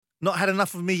Not had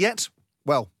enough of me yet?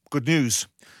 Well, good news.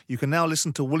 You can now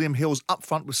listen to William Hill's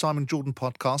Upfront with Simon Jordan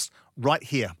podcast right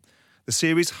here. The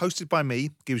series, hosted by me,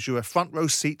 gives you a front row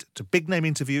seat to big-name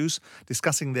interviews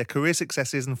discussing their career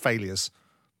successes and failures.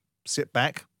 Sit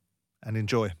back and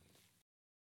enjoy.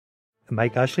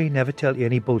 Mike Ashley, never tell you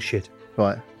any bullshit.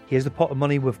 Right. Here's the pot of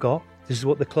money we've got. This is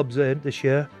what the club's earned this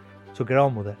year, so get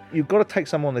on with it. You've got to take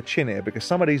someone on the chin here because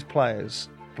some of these players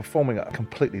are performing at a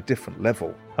completely different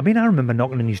level. I mean, I remember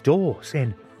knocking on his door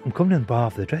saying, I'm coming in the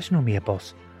bar for the dressing room here,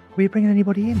 boss. Are you bringing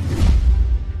anybody in?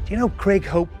 Do you know Craig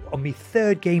Hope, on my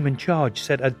third game in charge,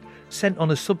 said I'd sent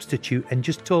on a substitute and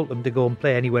just told him to go and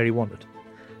play anywhere he wanted?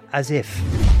 As if.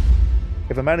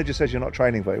 If a manager says you're not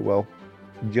training very well,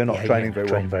 you're not training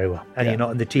very well. And you're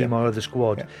not in the team or the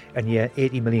squad, and you're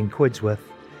 80 million quid's worth,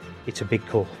 it's a big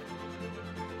call.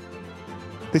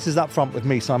 This is Upfront with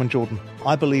me, Simon Jordan.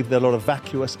 I believe there are a lot of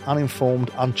vacuous,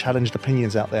 uninformed, unchallenged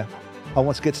opinions out there. I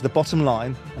want to get to the bottom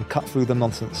line and cut through the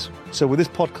nonsense. So with this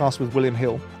podcast with William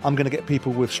Hill, I'm going to get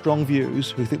people with strong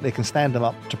views who think they can stand them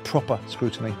up to proper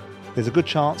scrutiny. There's a good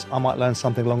chance I might learn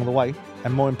something along the way,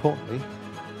 and more importantly,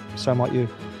 so might you.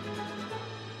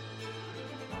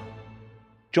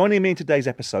 Joining me in today's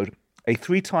episode, a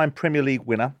three-time Premier League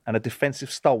winner and a defensive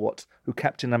stalwart who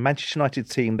captained a Manchester United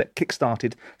team that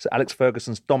kick-started Sir Alex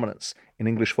Ferguson's dominance in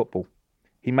English football.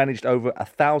 He managed over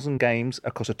 1,000 games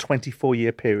across a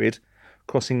 24-year period,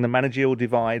 crossing the managerial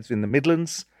divides in the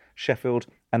Midlands, Sheffield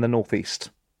and the North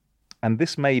East. And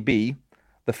this may be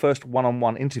the first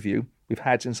one-on-one interview we've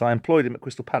had since I employed him at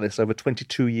Crystal Palace over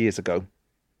 22 years ago.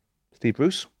 Steve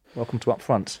Bruce, welcome to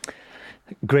Upfront.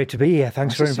 Great to be here.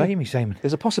 Thanks for inviting me, Simon.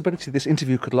 There's a possibility this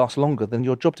interview could last longer than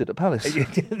your job did at Palace.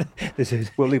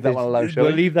 We'll leave that one alone, shall we?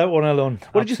 We'll leave that one alone.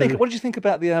 What did you think? What did you think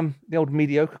about the old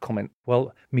mediocre comment?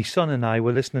 Well, my son and I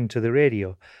were listening to the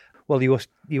radio. Well,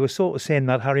 you were sort of saying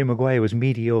that Harry Maguire was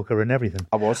mediocre and everything.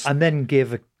 I was. And then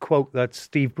gave a quote that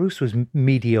Steve Bruce was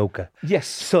mediocre. Yes,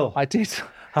 so I did.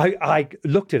 I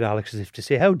looked at Alex as if to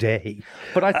say, how dare he?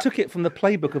 But I took it from the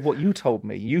playbook of what you told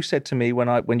me. You said to me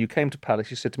when you came to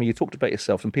Palace, you said to me, you talked about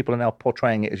yourself, and people are now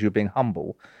portraying it as you being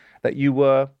humble, that you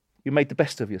made the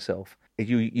best of yourself.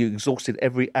 You exhausted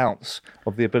every ounce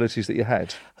of the abilities that you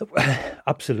had.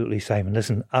 Absolutely, Simon.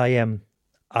 Listen,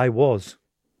 I was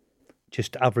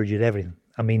just average at everything.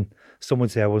 I mean, some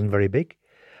would say I wasn't very big,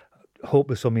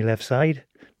 hopeless on my left side,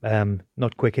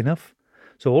 not quick enough.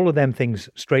 So all of them things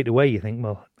straight away, you think,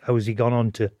 well, how has he gone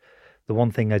on to the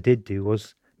one thing I did do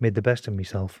was made the best of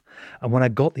myself. And when I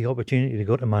got the opportunity to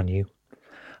go to Man U,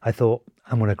 I thought,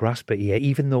 I'm going to grasp it here,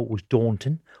 even though it was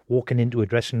daunting, walking into a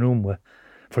dressing room where,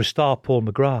 for a star, Paul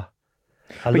McGrath.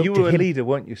 But you were a leader,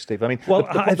 weren't you, Steve? I mean, well,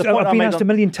 I've been asked a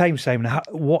million times, Simon,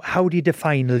 how do you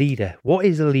define leader? What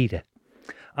is a leader?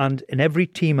 And in every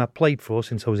team I played for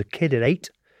since I was a kid at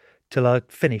 8 till I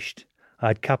finished,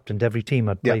 I'd captained every team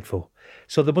I'd played for.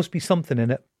 So there must be something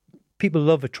in it. People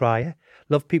love a trier,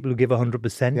 love people who give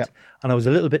 100%, and I was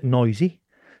a little bit noisy.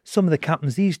 Some of the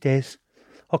captains these days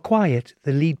are quiet.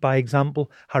 They lead by example.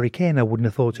 Harry Kane, I wouldn't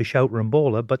have thought a shouter and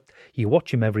baller, but you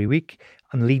watch him every week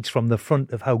and leads from the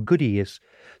front of how good he is.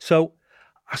 So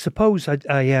I suppose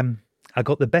I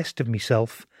got the best of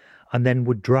myself and then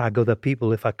would drag other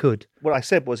people if I could. What I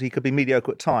said was he could be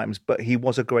mediocre at times, but he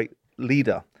was a great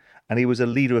leader, and he was a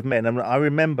leader of men. And I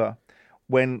remember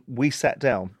when we sat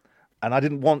down, and I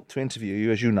didn't want to interview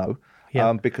you, as you know,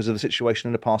 because of the situation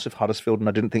in the past of Huddersfield, and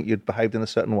I didn't think you'd behaved in a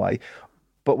certain way.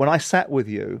 But when I sat with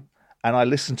you and I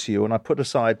listened to you and I put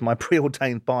aside my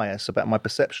preordained bias about my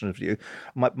perception of you,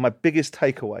 my biggest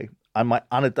takeaway and my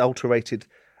unadulterated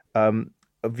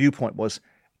viewpoint was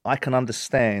I can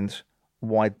understand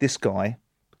why this guy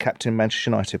captained Manchester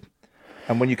United.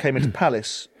 And when you came into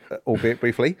Palace, albeit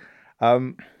briefly,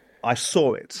 I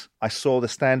saw it. I saw the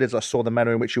standards. I saw the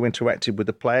manner in which you interacted with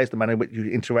the players, the manner in which you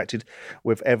interacted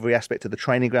with every aspect of the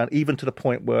training ground, even to the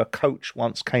point where a coach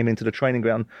once came into the training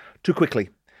ground too quickly.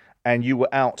 And you were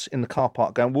out in the car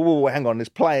park going, whoa, hang on, there's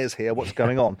players here, what's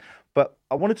going on? But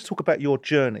I wanted to talk about your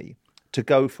journey to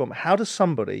go from how does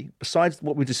somebody, besides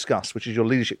what we discussed, which is your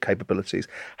leadership capabilities,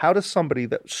 how does somebody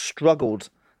that struggled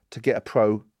to get a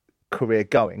pro career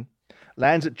going,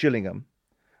 lands at Gillingham,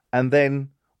 and then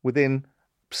within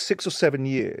 6 or 7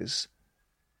 years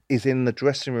is in the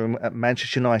dressing room at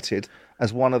Manchester United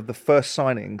as one of the first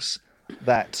signings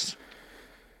that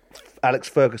Alex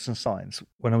Ferguson signs?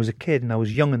 When I was a kid and I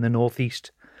was young in the North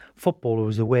East, football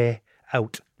was a way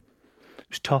out. It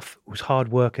was tough, it was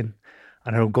hard working,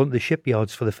 and I had gone to the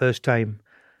shipyards for the first time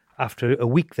after a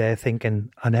week there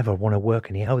thinking, I never want to work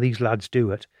in here. How these lads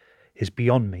do it is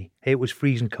beyond me. It was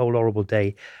freezing cold, horrible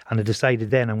day, and I decided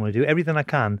then I'm going to do everything I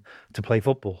can to play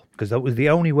football, because that was the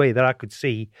only way that I could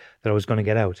see that I was going to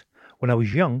get out. When I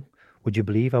was young, would you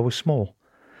believe, I was small.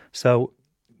 So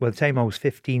by the time I was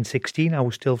 15, 16, I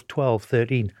was still 12,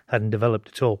 13, hadn't developed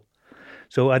at all.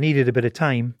 So I needed a bit of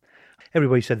time.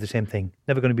 Everybody said the same thing.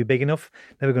 Never going to be big enough,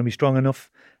 never going to be strong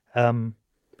enough.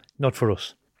 Not for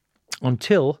us.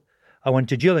 Until I went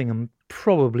to Gillingham,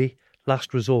 probably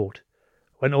last resort.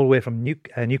 Went all the way from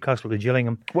Newcastle to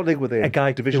Gillingham. What league were they in?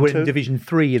 Division 2? Division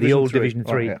 3, the old Division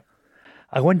 3. Right, yeah.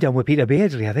 I went down with Peter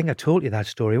Beardsley. I think I told you that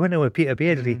story. I went down with Peter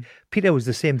Beardsley. Mm-hmm. Peter was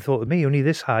the same thought as me, only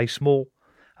this high, small.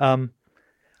 And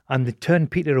they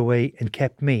turned Peter away and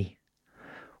kept me,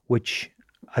 which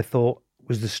I thought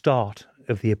was the start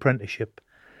of the apprenticeship.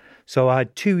 So I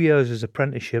had 2 years as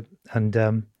apprenticeship, and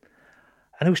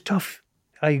it was tough.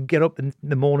 I get up in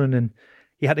the morning and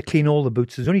you had to clean all the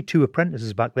boots. There's only 2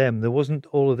 apprentices back then. There wasn't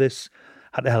all of this.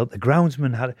 Had to help the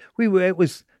groundsman. It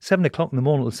was 7 o'clock in the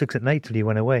morning till 6 at night till he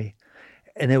went away.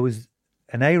 And there was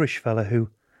an Irish fella who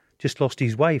just lost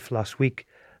his wife last week,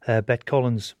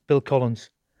 Bill Collins,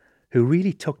 who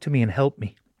really took to me and helped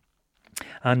me.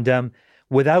 And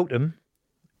without him,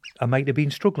 I might have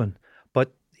been struggling.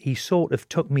 But he sort of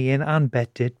took me in, and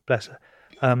Bet did, bless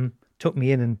her, took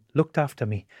me in and looked after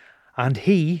me. And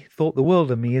he thought the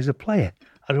world of me as a player.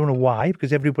 I don't know why,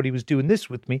 because everybody was doing this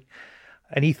with me.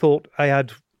 And he thought I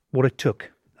had what it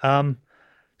took.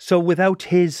 So without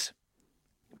his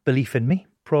belief in me,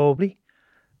 probably,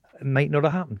 it might not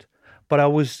have happened. But I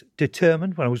was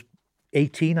determined. When I was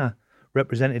 18, I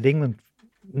represented England,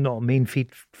 not a mean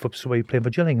feat for somebody playing for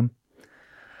Gillingham.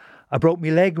 I broke my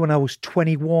leg when I was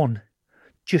 21,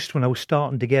 just when I was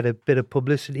starting to get a bit of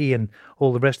publicity and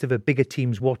all the rest of it, bigger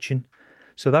teams watching.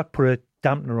 So that put a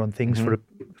dampener on things for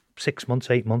 6 months,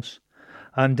 8 months.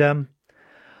 And I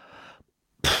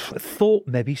thought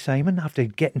maybe, Simon, after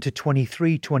getting to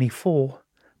 23, 24,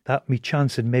 that my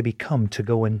chance had maybe come to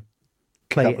go and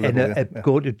play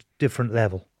go to a different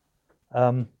level.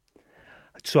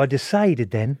 So I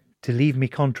decided then to leave my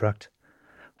contract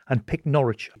and pick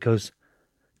Norwich, because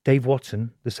Dave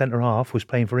Watson, the centre-half, was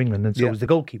playing for England, and so was the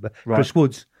goalkeeper. Right. Chris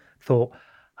Woods thought,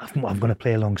 I'm going to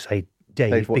play alongside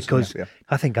Dave Watson, because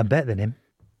I think I'm better than him.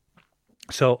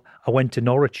 So I went to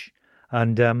Norwich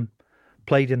and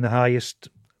played in the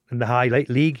highlight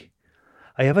league.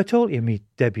 I ever told you my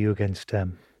debut against...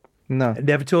 No. I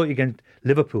never told you against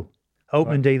Liverpool.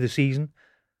 Opening day of the season,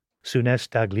 Souness,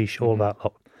 Dalglish, all that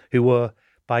lot, who were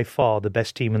by far the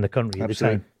best team in the country at the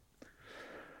time.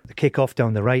 The kick-off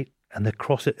down the right and the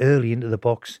cross it early into the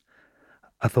box.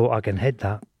 I thought I can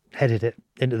headed it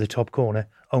into the top corner,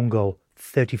 own goal,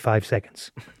 35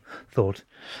 seconds. Thought,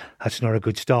 that's not a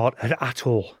good start at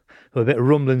all. There were a bit of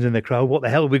rumblings in the crowd. What the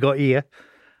hell have we got here?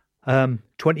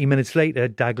 20 minutes later,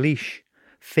 Dalglish,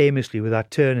 famously with that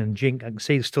turn and jink, I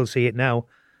can still see it now,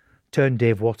 turned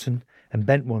Dave Watson and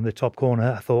bent one in the top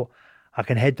corner. I thought, I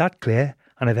can head that clear,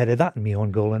 and I've headed that in my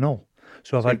own goal and all.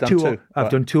 So I've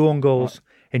done 2 own goals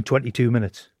in 22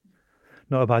 minutes.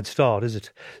 Not a bad start, is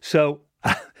it? So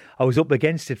I was up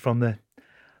against it from the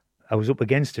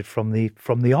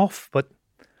off, but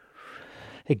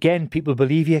again, people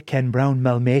believe you. Ken Brown,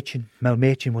 Mel Machin. Mel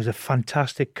Machin was a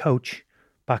fantastic coach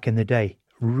back in the day.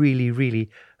 Really, really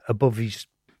above his,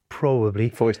 probably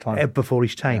before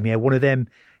his time. Yeah, one of them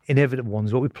inevitable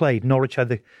ones. What we played, Norwich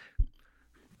had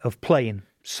of playing.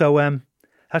 So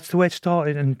that's the way it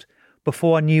started. And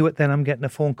before I knew it, then I'm getting a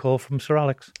phone call from Sir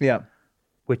Alex. Yeah,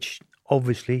 which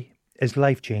obviously is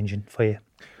life changing for you.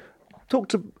 Talk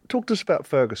to us about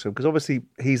Ferguson, because obviously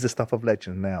he's the stuff of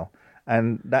legend now,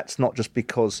 and that's not just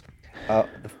because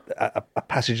a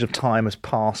passage of time has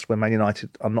passed when Man United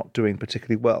are not doing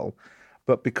particularly well,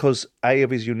 but because of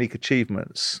his unique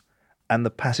achievements and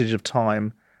the passage of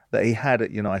time that he had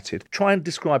at United. Try and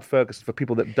describe Ferguson for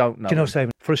people that don't know. Do you know,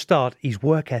 Simon, for a start, his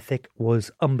work ethic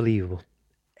was unbelievable.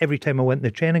 Every time I went to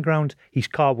the training ground, his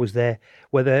car was there.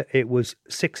 Whether it was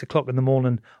 6 o'clock in the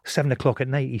morning, 7 o'clock at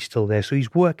night, he's still there. So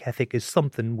his work ethic is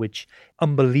something which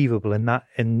unbelievable in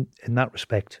that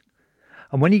respect.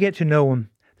 And when you get to know him,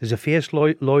 there's a fierce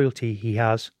loyalty he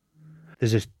has.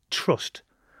 There's a trust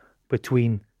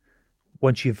between,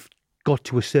 once you've got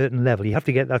to a certain level, you have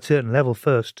to get that certain level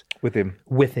first. With him.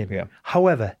 Yeah.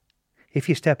 However, if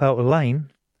you step out of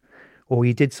line, or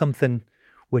you did something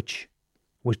which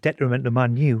was detrimental to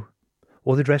Man U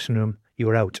or the dressing room, you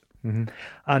were out. Mm-hmm.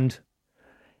 And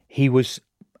he was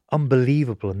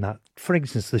unbelievable in that. For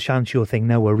instance, the Shanshaw thing,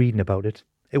 now we're reading about it.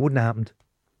 It wouldn't have happened.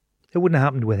 It wouldn't have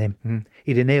happened with him. Mm-hmm.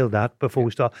 He'd have nailed that before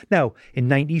we start. Now, in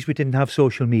 90s, we didn't have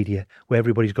social media where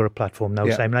everybody's got a platform now,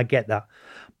 Simon. I get that.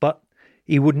 But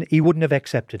he wouldn't have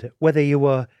accepted it. Whether you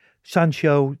were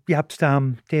Sancho, Jaap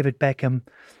Stam, David Beckham,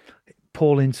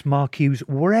 Paul Ince, Mark Hughes,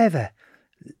 wherever,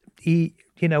 he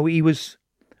was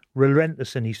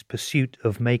relentless in his pursuit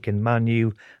of making Man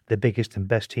U the biggest and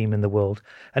best team in the world.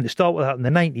 And to start with that, in the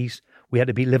 90s, we had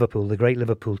to beat Liverpool, the great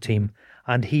Liverpool team,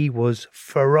 and he was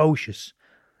ferocious,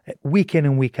 week in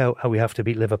and week out, how we have to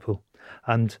beat Liverpool.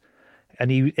 And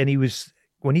he was,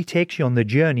 when he takes you on the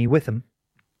journey with him,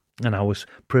 and I was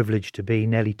privileged to be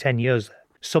nearly 10 years there,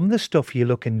 some of the stuff you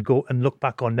look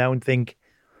back on now and think,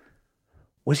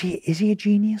 is he a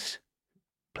genius?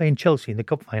 Playing Chelsea in the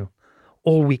cup final.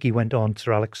 All week he went on,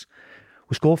 Sir Alex,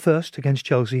 we'll score first against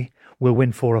Chelsea, we'll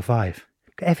win 4 or 5.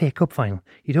 FA Cup final.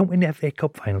 You don't win FA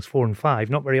Cup finals 4 and 5,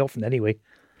 not very often anyway.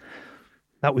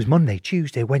 That was Monday,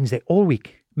 Tuesday, Wednesday, all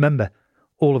week. Remember,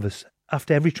 all of us,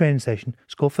 after every training session,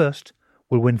 score first,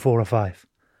 we'll win 4 or 5.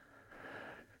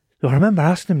 So I remember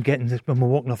asking him when we're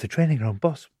walking off the training ground,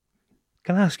 boss,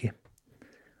 can I ask you,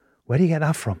 where do you get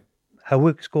that from? How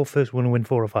we score first, we're going to win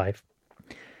 4 or 5?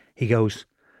 He goes,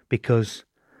 because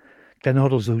Glenn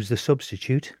Hoddles, who's the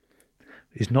substitute,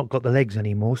 has not got the legs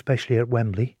anymore, especially at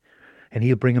Wembley, and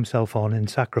he'll bring himself on in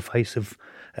sacrifice of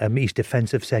his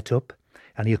defensive setup,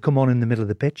 and he'll come on in the middle of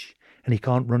the pitch, and he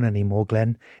can't run anymore,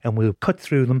 Glenn, and we'll cut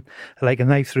through them like a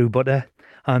knife through butter,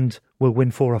 and we'll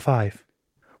win 4 or 5.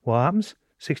 What happens?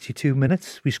 62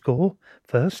 minutes, we score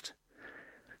first.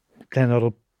 Glenn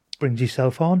Hoddle brings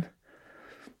himself on.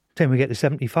 Then we get to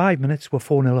 75 minutes, we're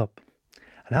 4-0 up.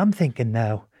 And I'm thinking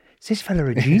now, is this fella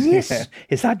a genius? Yeah.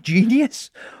 Is that genius?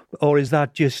 Or is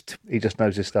that just... He just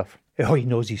knows his stuff. Oh, he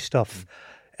knows his stuff.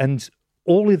 And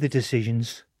all of the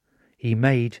decisions he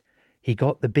made, he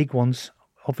got the big ones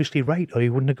obviously right, or he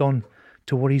wouldn't have gone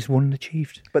to what he's won and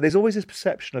achieved. But there's always this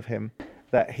perception of him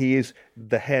that he is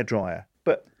the hairdryer.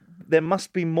 But there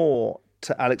must be more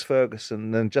to Alex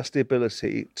Ferguson than just the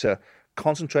ability to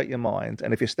concentrate your mind,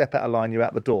 and if you step out of line, you're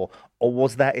out the door. Or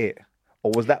was that it?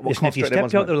 Or was that what Listen, if you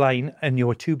stepped out the line and you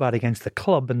were too bad against the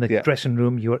club and the dressing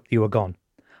room, you were gone.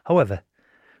 However,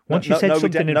 once you said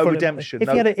something in front redemption, of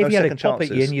him, if he had a pop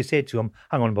at you and you said to him,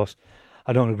 hang on, boss,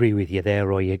 I don't agree with you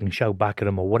there, or you can shout back at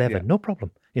him or whatever, no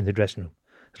problem in the dressing room.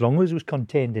 As long as it was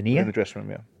contained in here, in the dressing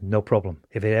room, no problem.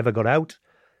 If it ever got out,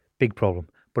 big problem.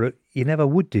 But you never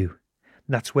would do.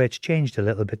 That's where it's changed a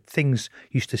little bit. Things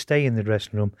used to stay in the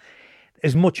dressing room.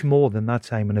 There's much more than that,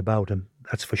 Simon, about him.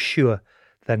 That's for sure.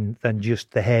 Than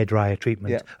just the hairdryer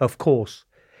treatment. Yeah. Of course,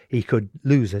 he could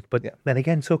lose it, but then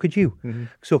again, so could you. Mm-hmm.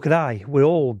 So could I. We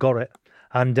all got it,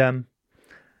 and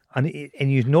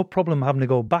you've no problem having to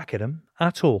go back at him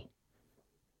at all.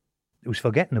 It was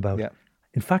forgetting about it.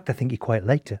 In fact, I think he quite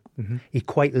liked it. Mm-hmm. He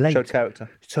quite liked showed character.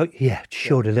 So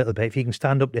showed a little bit. If he can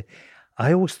stand up there,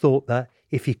 I always thought that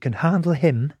if you can handle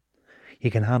him,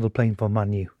 you can handle playing for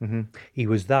Man U. Mm-hmm. He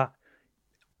was that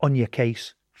on your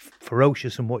case,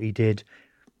 ferocious in what he did.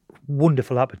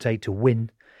 Wonderful appetite to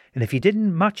win, and if you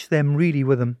didn't match them really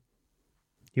with him,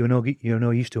 you're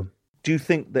no use to him. Do you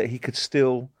think that he could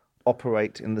still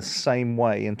operate in the same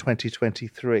way in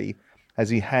 2023 as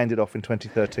he handed off in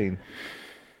 2013?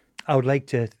 I would like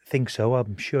to think so.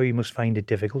 I'm sure you must find it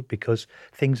difficult because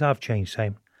things have changed,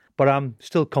 Sam. But I'm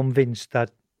still convinced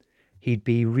that he'd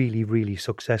be really, really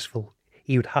successful.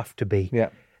 He would have to be. Yeah.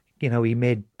 He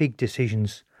made big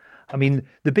decisions. I mean,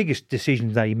 the biggest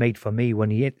decision that he made for me when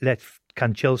he let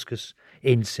Kanchelskis,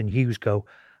 Ince and Hughes go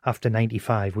after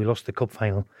 95. We lost the cup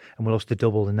final and we lost the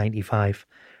double in 95.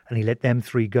 And he let them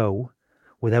 3 go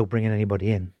without bringing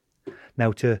anybody in.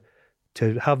 Now, to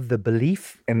have the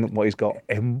belief... in what he's got.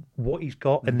 And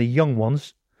the young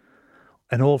ones,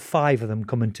 and all 5 of them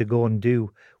coming to go and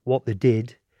do what they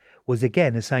did, was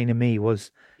again a sign of me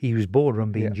was he was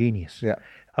bored being genius. Yeah.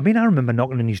 I mean, I remember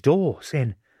knocking on his door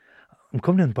saying... I'm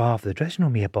coming on behalf of the dressing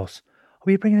room here, boss.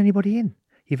 Are you bringing anybody in?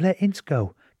 You've let Ince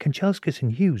go. Kanchelskis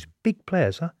and Hughes, big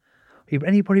players, huh?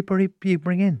 Anybody you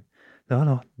bring in?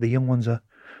 No, the young ones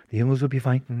will be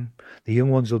fine. Mm-hmm. The young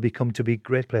ones will become to be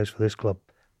great players for this club.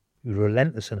 You're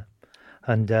relentless in it.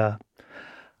 And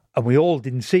we all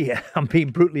didn't see it. I'm being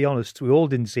brutally honest. We all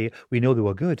didn't see it. We know they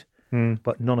were good,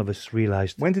 but none of us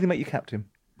realised. When did he make you captain?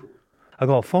 I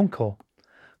got a phone call.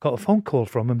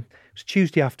 From him. It was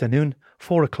Tuesday afternoon,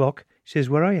 4:00. He says,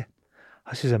 where are you?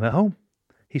 I says, I'm at home.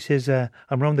 He says, I'm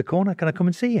round the corner. Can I come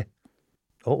and see you?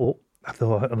 Oh, I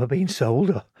thought, am I being sold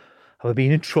or have I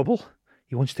been in trouble?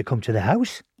 He wants to come to the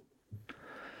house.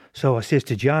 So I says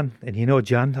to Jan, and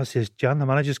Jan, I says, Jan, the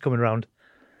manager's coming round.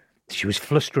 She was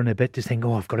flustering a bit to think,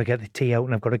 I've got to get the tea out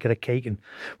and I've got to get a cake. And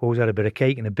what was that, a bit of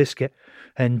cake and a biscuit?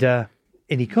 And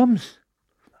he comes,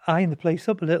 eyeing the place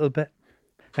up a little bit.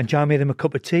 And Jan made him a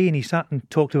cup of tea and he sat and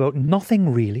talked about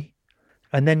nothing really.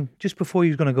 And then just before he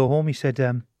was going to go home, he said,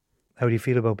 how do you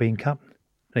feel about being captain?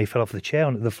 And he fell off the chair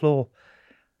onto the floor.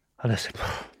 And I said,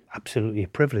 absolutely a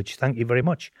privilege. Thank you very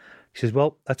much. He says,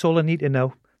 well, that's all I need to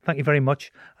know. Thank you very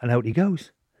much. And out he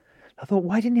goes. I thought,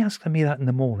 why didn't he ask me that in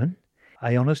the morning?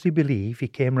 I honestly believe he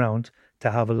came round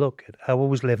to have a look at how I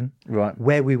was living, right,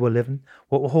 where we were living,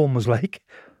 what home was like.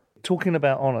 Talking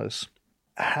about honours,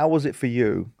 how was it for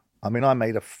you? I mean, I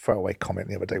made a throwaway comment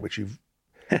the other day, which you've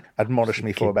admonished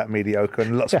me for about mediocre,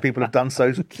 and lots of people have done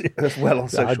so as well on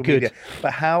social media.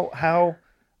 But how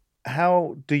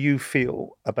do you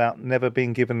feel about never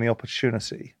being given the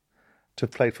opportunity to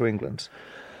play for England?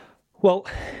 Well,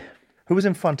 who was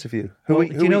in front of you? Do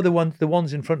you know the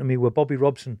ones in front of me were Bobby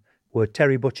Robson, were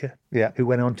Terry Butcher, who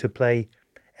went on to play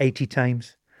 80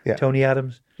 times, Tony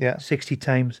Adams, 60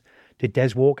 times. Did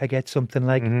Des Walker get something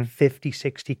like 50,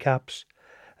 60 caps?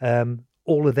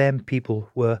 All of them people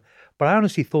were, but I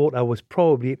honestly thought I was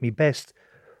probably at my best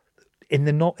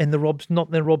not in the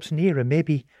Robson era.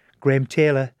 Maybe Graham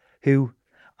Taylor, who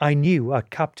I knew I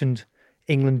captained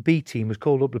England B team, was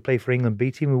called up to play for England B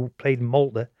team, who played in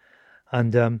Malta,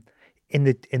 and in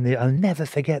the I'll never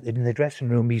forget that in the dressing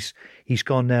room he's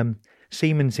gone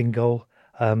Siemens in goal,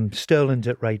 Sterling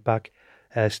at right back,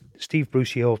 Steve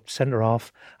Bruce, your centre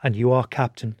half, and you are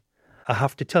captain. I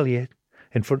have to tell you,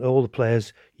 in front of all the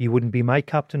players, you wouldn't be my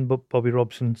captain, but Bobby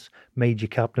Robson's made you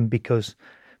captain because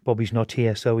Bobby's not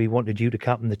here, so he wanted you to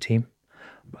captain the team.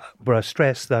 But I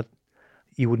stress that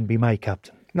you wouldn't be my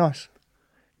captain. Nice.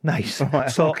 Right,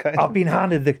 so okay. I've been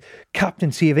handed the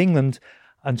captaincy of England,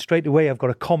 and straight away I've got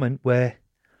a comment where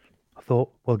I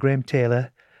thought, well, Graham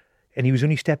Taylor, and he was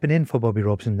only stepping in for Bobby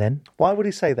Robson then. Why would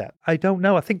he say that? I don't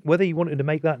know. I think whether he wanted to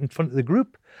make that in front of the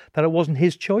group, that it wasn't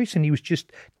his choice, and he was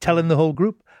just telling the whole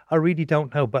group. I really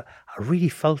don't know, but I really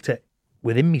felt it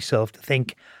within myself to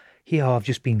think, I've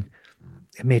just been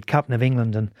made captain of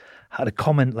England and had a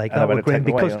comment like that with Graham,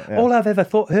 because all I've ever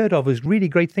heard of is really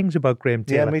great things about Graham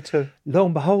Taylor. Yeah, me too. Lo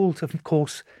and behold, of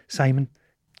course, Simon,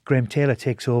 Graham Taylor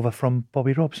takes over from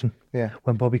Bobby Robson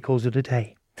when Bobby calls it a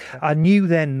day. I knew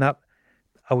then that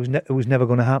it was never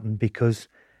going to happen because,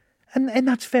 and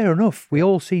that's fair enough. We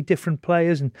all see different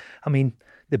players, and I mean,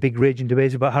 the big raging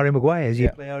debate about Harry Maguire. Is he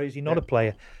a player or is he not a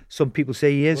player? Some people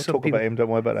say he is. We'll some talk people about him, don't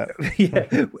worry about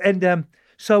that. And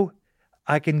so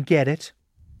I can get it.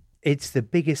 It's the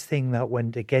biggest thing that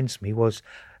went against me was,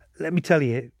 let me tell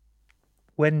you,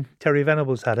 when Terry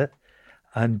Venables had it,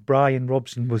 and Brian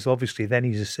Robson was obviously then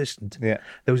his assistant, there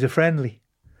was a friendly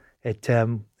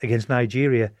against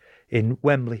Nigeria in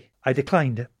Wembley. I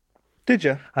declined it. Did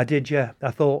you? I did, yeah. I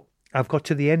thought, I've got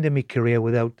to the end of my career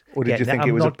without. Or did you think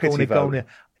it was a pity vote?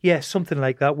 Yeah, something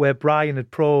like that, where Brian had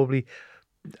probably.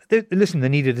 They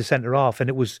needed a centre half, and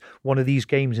it was one of these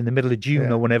games in the middle of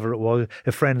June or whenever it was,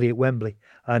 a friendly at Wembley,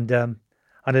 and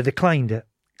I declined it,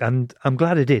 and I'm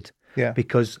glad I did,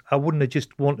 because I wouldn't have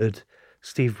just wanted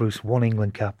Steve Bruce one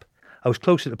England cap. I was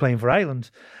closer to playing for Ireland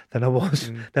than I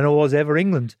was ever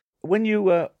England. When you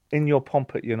were in your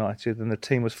pomp at United and the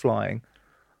team was flying,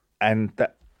 and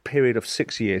that period of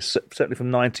 6 years, certainly from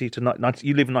 90 to 90,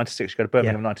 you live in 96, you go to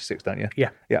Birmingham in 96, don't you?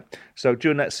 Yeah. So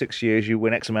during that 6 years, you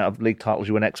win X amount of league titles,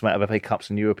 you win X amount of FA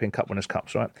Cups and European Cup Winners'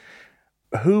 Cups, right?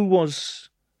 Who was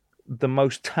the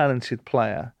most talented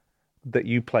player that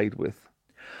you played with?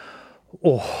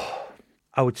 Oh,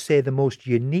 I would say the most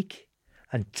unique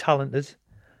and talented.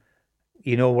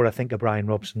 You know what I think of Brian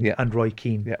Robson and Roy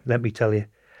Keane, let me tell you.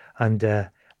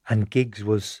 And Giggs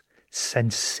was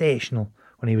sensational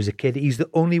when he was a kid. He's the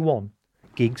only one,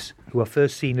 Giggs, who I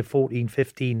first seen at 14,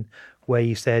 15, where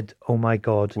he said, oh my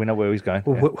God. We know where he's going.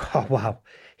 Oh, wow.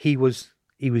 He was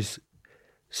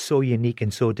so unique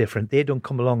and so different. They don't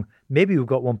come along. Maybe we've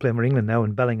got one playing for England now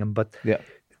in Bellingham, but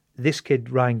this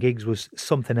kid, Ryan Giggs, was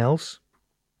something else.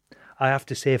 I have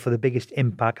to say, for the biggest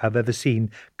impact I've ever seen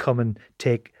come and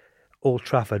take Old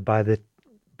Trafford by the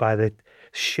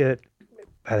shirt,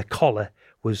 by the collar,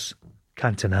 was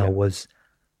Cantona was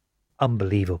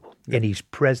unbelievable in his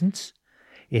presence,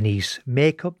 in his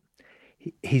makeup,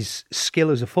 his skill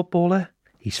as a footballer,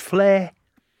 his flair.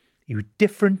 He was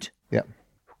different. Yeah,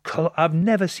 I've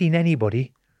never seen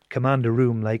anybody command a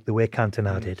room like the way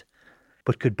Cantona did,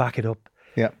 but could back it up.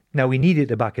 Yeah. Now we needed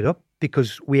to back it up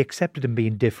because we accepted him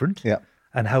being different. Yeah.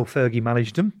 And how Fergie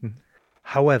managed him. Mm.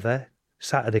 However,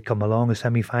 Saturday come along, a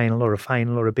semi-final or a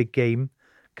final or a big game,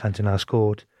 Cantona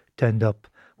scored, turned up.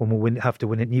 When we have to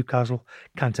win at Newcastle,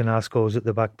 Cantona scores at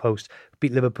the back post.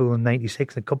 Beat Liverpool in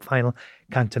 '96 in the cup final.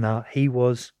 Cantona, he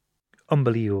was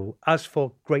unbelievable. As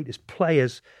for greatest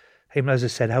players, as I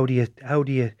said, how do you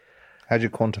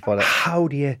quantify that? How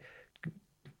do you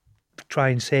try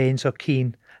and say, and so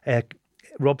Keane,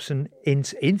 Robson.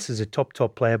 Ince is a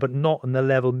top player, but not on the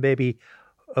level maybe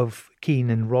of Keane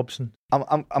and Robson.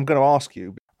 I'm going to ask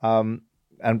you, and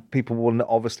people will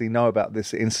obviously know about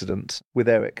this incident with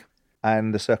Eric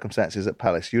and the circumstances at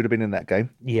Palace. You'd have been in that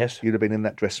game. Yes. You'd have been in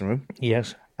that dressing room.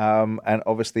 Yes. And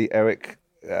obviously Eric,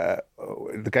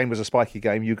 the game was a spiky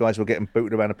game. You guys were getting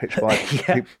booted around the pitch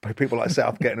by people like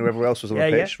Southgate and whoever else was on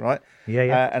the pitch, right?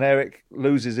 Yeah. And Eric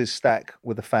loses his stack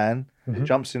with a fan,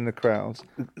 jumps in the crowd.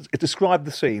 Describe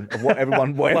the scene of what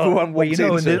everyone walked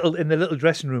into. In the little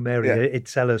dressing room area at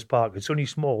Sellers Park, it's only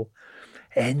small.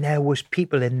 And there was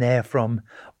people in there from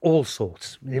all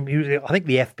sorts. I think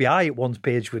the FBI at one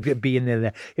page would be in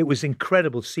there. It was an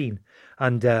incredible scene.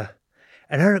 And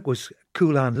Eric was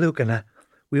cool and Luke, and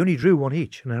we only drew one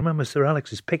each. And I remember Sir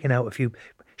Alex is picking out a few.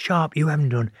 Sharp, you haven't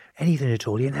done anything at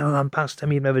all. You never ran past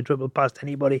him. You've never dribbled past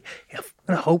anybody.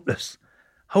 You're hopeless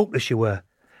you were.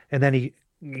 And then he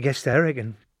gets to Eric,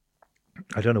 and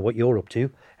I don't know what you're up to,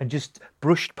 and just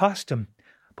brushed past him.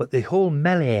 But the whole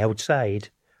melee outside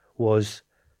was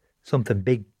something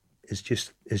big has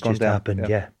just happened.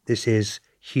 Yeah, this is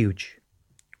huge.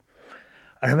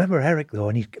 I remember Eric though,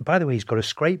 and by the way, he's got a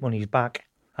scrape on his back,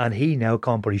 and he now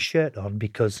can't put his shirt on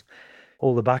because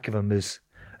all the back of him is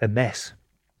a mess.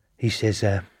 He says,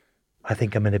 I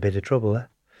think I'm in a bit of trouble.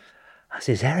 I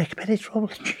says, Eric, a bit of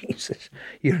trouble? Jesus,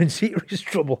 you're in serious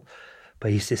trouble.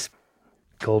 But he says,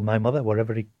 called my mother,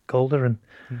 whatever he called her, and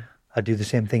I'd do the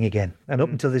same thing again. And up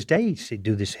until this day, he'd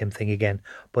do the same thing again.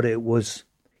 But it was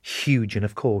huge. And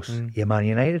of course, you're Man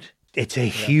United. It's a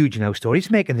huge now story.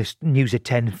 It's making this news at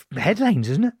 10 headlines,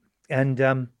 isn't it? And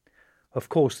of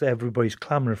course, everybody's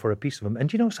clamouring for a piece of him.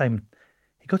 And you know, Simon,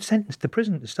 he got sentenced to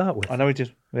prison to start with. I know he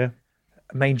did, yeah.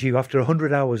 Mind you, after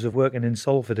 100 hours of working in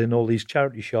Salford in all these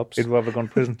charity shops. He'd rather gone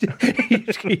to prison.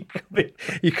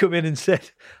 You come in and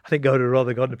said, I think I would have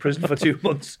rather gone to prison for 2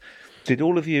 months. Did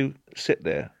all of you sit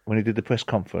there when he did the press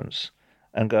conference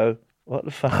and go, what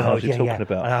the fuck are you talking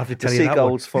about? I have to tell the you that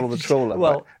seagulls follow the trawler.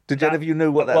 Well, did any of you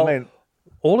know what that meant?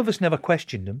 All of us never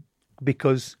questioned him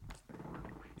because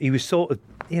he was sort of,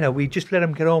 we just let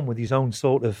him get on with his own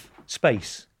sort of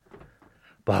space.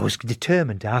 But I was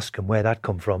determined to ask him where that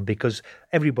come from because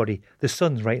everybody, the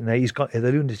son's right in there, he's got the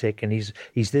lunatic and he's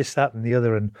this, that and the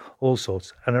other and all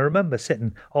sorts. And I remember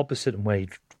sitting opposite him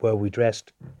where we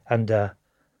dressed and I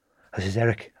says,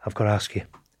 Eric, I've got to ask you,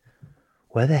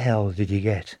 where the hell did you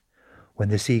get when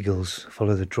the seagulls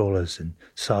follow the trawlers and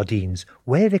sardines?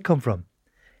 Where did they come from?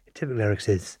 Typically Eric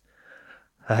says,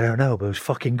 I don't know, but it was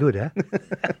fucking good, eh?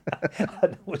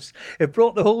 It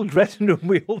brought the whole dressing room.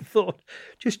 We all thought,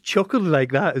 just chuckled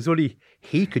like that. As only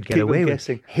he could get away with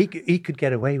it. He could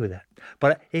get away with it.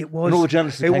 But it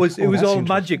was, it was all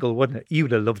magical, wasn't it? You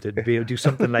would have loved it to be able to do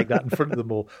something like that in front of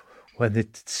them all when the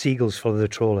seagulls follow the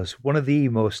trawlers. One of the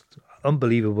most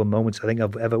unbelievable moments I think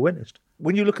I've ever witnessed.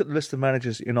 When you look at the list of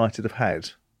managers United have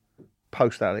had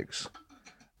post Alex,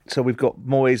 so we've got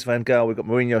Moyes, Van Gaal, we've got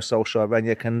Mourinho, Solskjaer,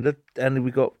 Rangnick, and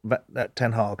we've got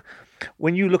Ten Hag.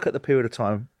 When you look at the period of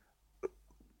time,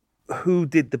 who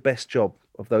did the best job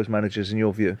of those managers in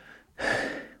your view?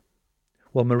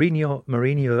 Well,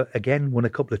 Mourinho again won a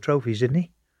couple of trophies, didn't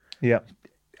he? Yeah.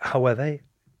 However,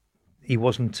 he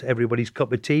wasn't everybody's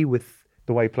cup of tea with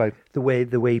the way he played, the way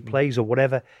he plays or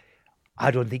whatever. I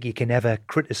don't think you can ever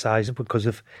criticise him because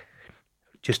of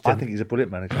just. I think he's a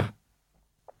brilliant manager.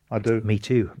 I do. Me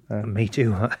too. Me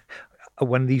too.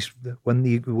 When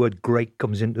the word "great"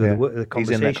 comes into the conversation, he's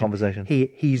in that conversation.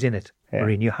 He's in it. Yeah.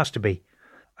 Mourinho has to be.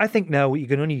 I think now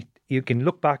you can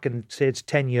look back and say it's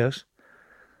 10 years.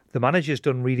 The manager's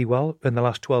done really well in the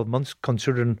last 12 months,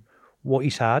 considering what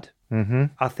he's had. Mm-hmm.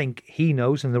 I think he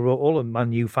knows, and all of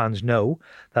Man U fans know,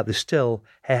 that there's still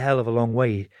a hell of a long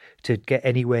way to get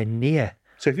anywhere near.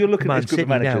 So if you're looking at this group of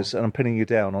managers, now, and I'm pinning you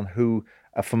down on who,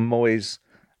 from Moyes,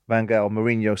 Van Gaal,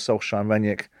 Mourinho, Solskjaer and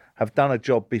Rangnick, have done a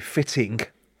job befitting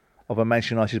of a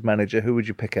Manchester United manager, who would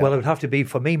you pick out? Well, it would have to be,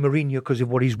 for me, Mourinho, because of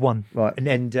what he's won. Right.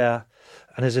 And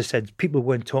as I said, people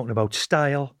weren't talking about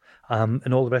style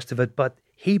and all the rest of it, but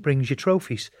he brings you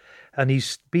trophies. And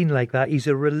he's been like that. He's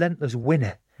a relentless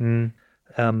winner.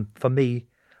 For me,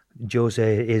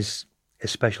 Jose is a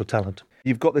special talent.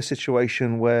 You've got this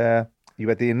situation where you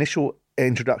had the initial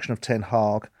introduction of Ten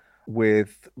Hag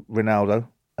with Ronaldo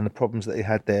and the problems that he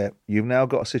had there. You've now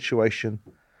got a situation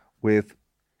with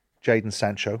Jadon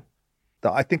Sancho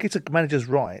that I think it's a manager's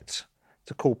right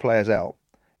to call players out.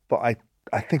 But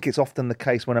I think it's often the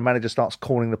case when a manager starts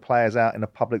calling the players out in a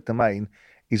public domain,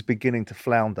 he's beginning to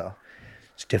flounder.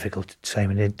 It's difficult,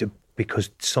 Simon, because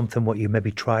something what you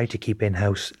maybe try to keep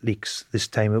in-house leaks this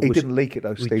time. He didn't leak it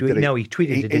though, Steve, did he? No, he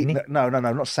tweeted it, didn't he? No,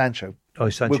 not Sancho. Oh,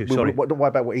 Sancho, sorry. Don't worry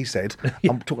about what he said.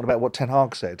 I'm talking about what Ten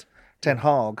Hag said. Ten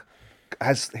Hag,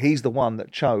 he's the one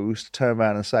that chose to turn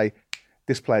around and say,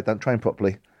 this player don't train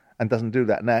properly and doesn't do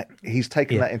that. Now, he's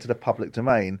taken that into the public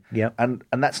domain. Yeah. And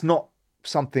that's not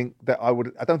something that I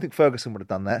don't think Ferguson would have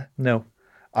done that. No.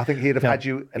 I think he'd have had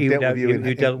you and dealt with you.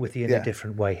 He dealt with you in a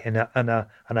different way. And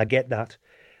I get that.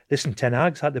 Listen, Ten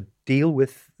Hag's had to deal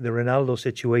with the Ronaldo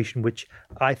situation, which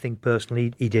I think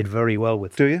personally he did very well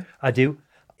with. Do you? I do.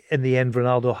 In the end,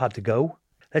 Ronaldo had to go.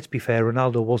 Let's be fair,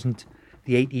 Ronaldo wasn't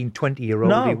the 18,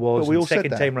 20-year-old he was in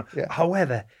second time round. Yeah.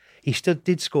 However, he still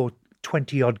did score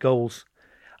 20-odd goals.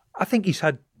 I think he's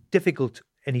had difficult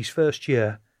in his first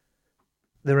year,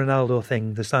 the Ronaldo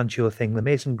thing, the Sancho thing, the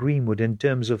Mason Greenwood in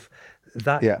terms of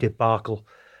that debacle.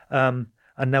 And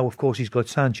now, of course, he's got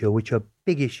Sancho, which are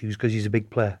big issues because he's a big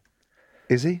player.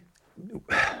 Is he?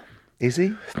 Is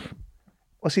he?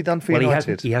 What's he done for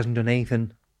United? He hasn't done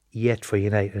anything yet for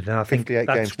United, and I think 58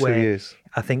 that's games, where 2 years.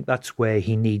 I think that's where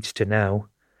he needs to now.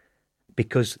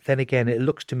 Because then again, it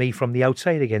looks to me from the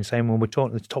outside again, saying when we're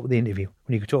talking at the top of the interview,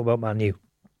 when you could talk about Man U,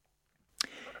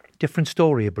 different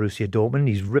story of Borussia Dortmund.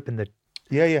 He's ripping the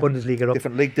Bundesliga up.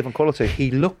 Different league, different quality.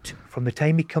 He looked from the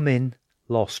time he come in,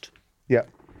 lost. Yeah.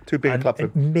 Too big a club for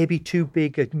him. Maybe too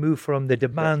big a move from the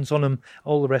demands on him,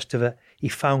 all the rest of it. He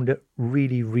found it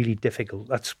really, really difficult.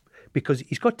 That's because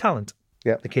he's got talent.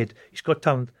 Yeah. The kid, he's got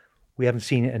talent. We haven't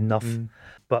seen it enough.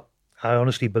 But I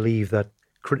honestly believe that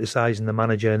criticising the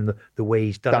manager and the way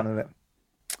he's done it.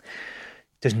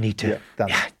 Doesn't need to. Yeah, done.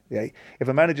 Yeah. If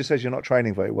a manager says you're not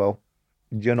training very well,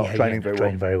 you're not training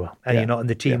very well. And you're not in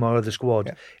the team or the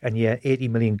squad, and you're 80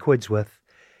 million quid's worth,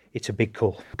 it's a big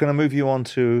call. I'm going to move you on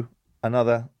to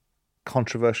another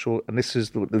controversial, and this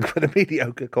is where the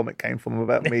mediocre comment came from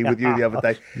about me with you the other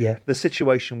day. Yeah. The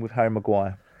situation with Harry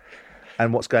Maguire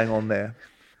and what's going on there.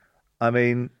 I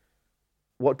mean,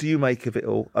 what do you make of it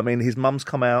all? I mean, his mum's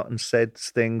come out and said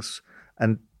things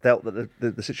and felt that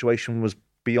the situation was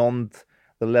beyond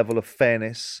the level of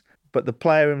fairness. But the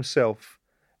player himself,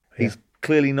 he's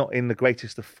clearly not in the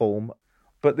greatest of form.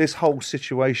 But this whole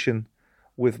situation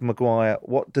with Maguire,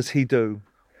 what does he do?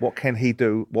 What can he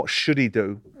do? What should he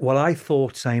do? Well, I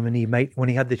thought, Simon, when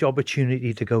he had the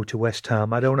opportunity to go to West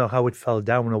Ham, I don't know how it fell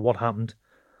down or what happened.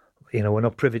 You know, we're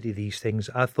not privy to these things.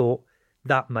 I thought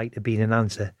that might have been an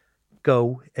answer.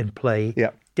 Go and play,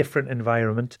 different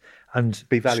environment, and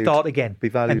be valued. Start again. Be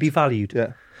valued. And be valued.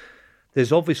 Yeah.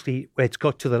 There's obviously, it's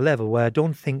got to the level where I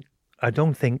don't think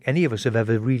any of us have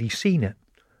ever really seen it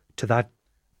to that.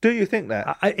 Do you think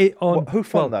that? Who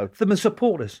from, though? The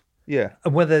supporters. Yeah.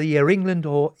 And whether they're England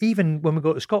or even when we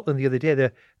go to Scotland the other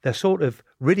day, they're sort of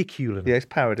ridiculing. Yeah, it's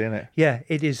parody, isn't it? Yeah,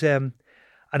 it is. And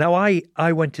now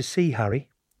I went to see Harry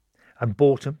and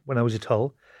bought him when I was at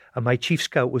Hull, and my chief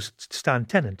scout was Stan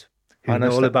Tennant. I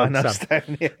know all about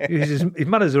Stan. Yeah. He's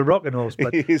man as a rocking horse,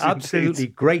 but absolutely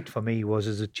indeed. Great for me he was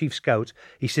as a chief scout.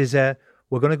 He says,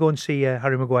 we're going to go and see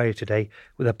Harry Maguire today.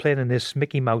 They're playing in this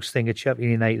Mickey Mouse thing at Sheffield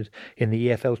United in the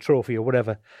EFL Trophy or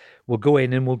whatever. We'll go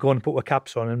in and we'll go and put our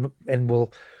caps on and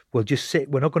we'll just sit.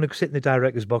 We're not going to sit in the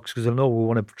director's box because they'll know we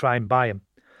want to try and buy him.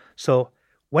 So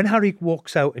when Harry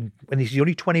walks out, and he's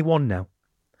only 21 now,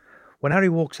 when Harry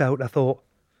walks out, I thought,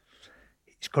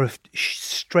 he's got a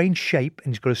strange shape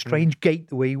and he's got a strange gait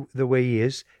the way he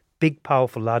is. Big,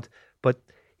 powerful lad, but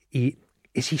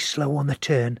is he slow on the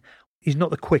turn? He's not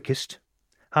the quickest.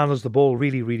 Handles the ball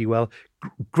really, really well.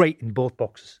 Great in both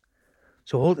boxes.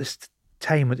 So all this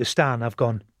time at the stand, I've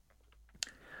gone,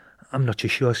 I'm not too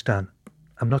sure, Stan.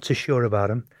 I'm not so sure about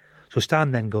him. So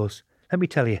Stan then goes, let me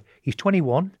tell you, he's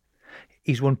 21.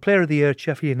 He's won Player of the Year at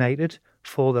Sheffield United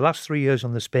for the last 3 years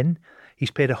on the spin. He's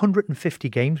played 150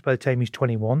 games by the time he's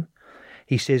 21.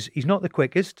 He says he's not the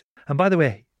quickest. And by the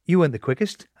way, you weren't the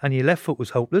quickest, and your left foot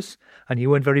was hopeless, and you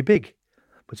weren't very big.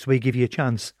 But so we give you a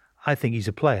chance. I think he's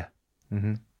a player.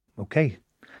 Mm-hmm. Okay,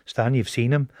 Stan, you've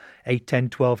seen him 8, 10,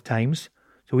 12 times.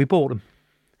 So we bought him.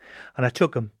 And I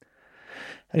took him.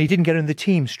 And he didn't get in the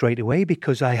team straight away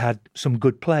because I had some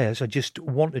good players. I just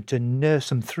wanted to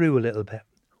nurse him through a little bit.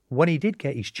 When he did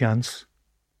get his chance,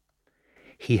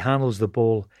 he handles the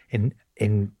ball in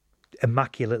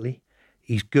immaculately.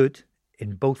 He's good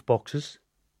in both boxes.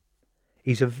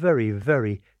 He's a very,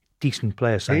 very decent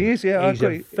player, Simon. He is, yeah, He's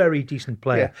a very decent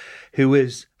player who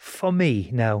is, for me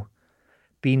now,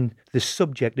 been the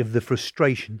subject of the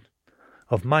frustration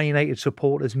of Man United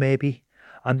supporters maybe,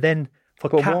 and then for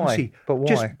captaincy. But why?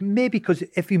 Just maybe because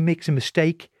if he makes a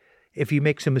mistake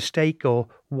or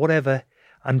whatever,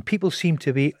 and people seem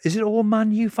to be, is it all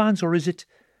Man U fans or is it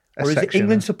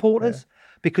England supporters? Yeah.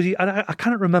 Because I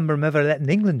can't remember him ever letting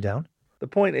England down. The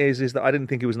point is that I didn't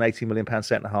think he was an £80 million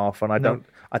centre-half, and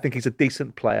I think he's a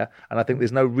decent player, and I think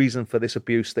there's no reason for this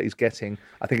abuse that he's getting.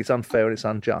 I think it's unfair and it's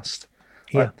unjust.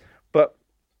 Yeah. But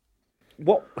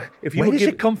what if you Where does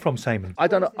it come from, Simon? I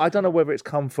don't know whether it's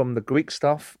come from the Greek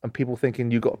stuff and people thinking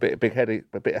you got a bit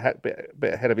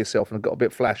ahead of yourself and got a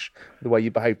bit flash the way you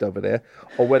behaved over there,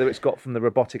 or whether it's got from the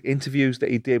robotic interviews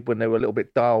that he did when they were a little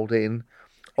bit dialed in,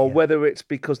 or whether it's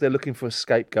because they're looking for a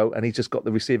scapegoat and he just got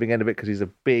the receiving end of it because he's a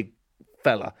big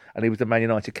fella and he was the Man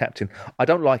United captain. I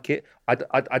don't like it.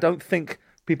 I don't think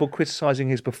people criticising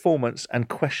his performance and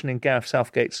questioning Gareth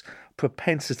Southgate's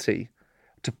propensity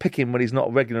to pick him when he's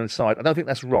not regular inside, I don't think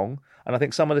that's wrong. And I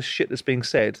think some of the shit that's being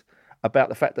said about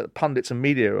the fact that pundits and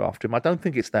media are after him, I don't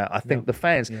think it's that. I think the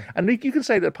fans, and you can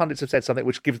say that the pundits have said something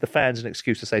which gives the fans an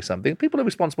excuse to say something. People are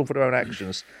responsible for their own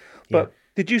actions. But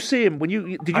did you see him when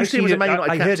you see him as a Man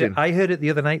United captain? I heard it the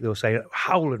other night, though, saying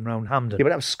howling round Hampden. Yeah, but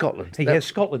that was Scotland. Yeah,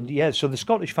 Scotland. Yeah, so the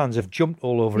Scottish fans have jumped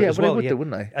all over it as well. They would,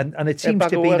 wouldn't they? And it seems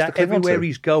to be that everywhere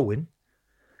he's going,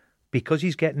 because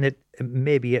he's getting it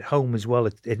maybe at home as well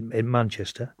in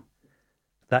Manchester,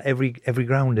 that every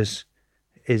ground is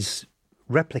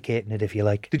replicating it, if you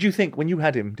like. Did you think when you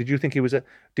had him? Did you think he was a?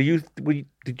 Did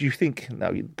you think?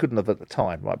 No, you couldn't have at the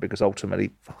time, right? Because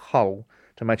ultimately, Hull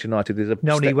to Manchester United is a.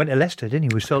 No, he went to Leicester, didn't he?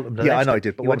 We sold him to Leicester. Yeah, I know he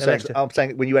did. But what I'm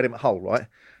saying when you had him at Hull, right?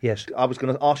 Yes. I was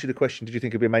going to ask you the question: did you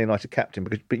think he'd be a Man United captain?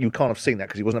 But you can't have seen that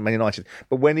because he wasn't at Man United.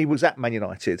 But when he was at Man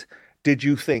United, did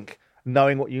you think,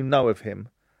 knowing what you know of him,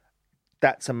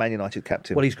 that's a Man United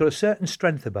captain? Well, he's got a certain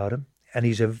strength about him, and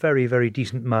he's a very, very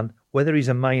decent man. Whether he's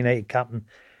a Man United captain,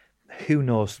 who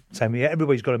knows, Sammy?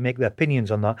 Everybody's got to make their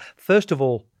opinions on that. First of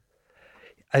all,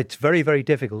 it's very, very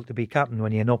difficult to be captain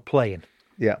when you're not playing.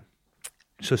 Yeah.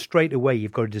 So straight away,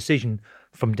 you've got a decision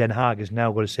from Den Haag has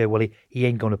now got to say, well, he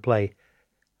ain't going to play.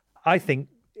 I think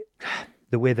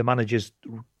the way the manager's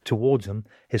towards him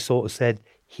has sort of said,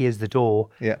 here's the door,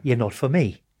 you're not for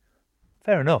me.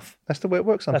 Fair enough. That's the way it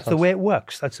works sometimes. That's the way it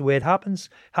works. That's the way it happens.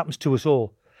 Happens to us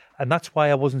all. And that's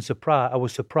why I wasn't surprised. I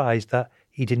was surprised that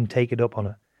he didn't take it up on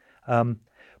it.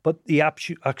 But the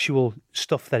actual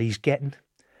stuff that he's getting,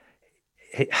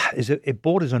 it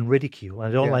borders on ridicule.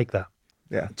 And I don't like that.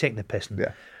 Yeah. Taking the piss.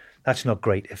 That's not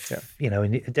great.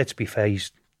 And let's be fair,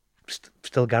 he's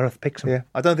still Gareth picks him. Yeah.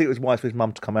 I don't think it was wise for his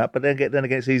mum to come out. But then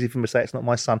again, it's easy for him to say it's not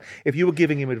my son. If you were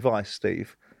giving him advice,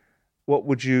 Steve, what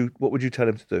would you tell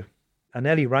him to do? I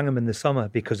nearly rang him in the summer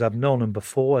because I've known him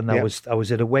before, and I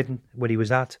was at a wedding where he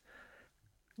was at.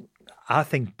 I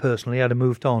think personally I'd have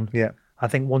moved on. Yeah. I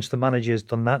think once the manager's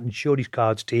done that and showed his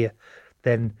cards to you,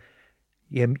 then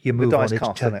you move on.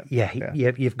 Cast, isn't it? Yeah,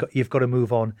 you've got to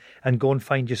move on and go and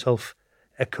find yourself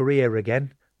a career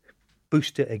again,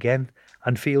 boost it again,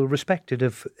 and feel respected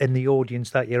in the audience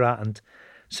that you're at. And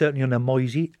certainly under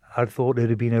Moisey, I thought it would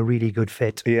have been a really good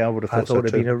fit. Yeah, I would have thought so too. I thought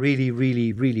it would have been a really,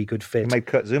 really, really good fit. It made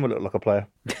Kurt Zouma look like a player.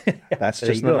 That's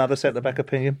just another centre-back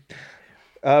opinion.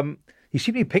 You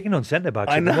seem to be picking on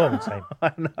centre-backs at the moment, Sam.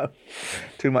 I know.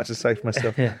 Too much to say for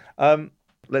myself.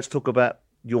 Let's talk about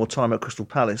your time at Crystal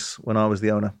Palace when I was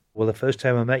the owner. Well, the first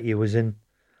time I met you was in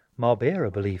Marbella, I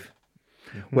believe,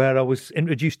 where I was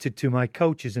introduced to my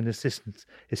coaches and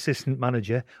assistant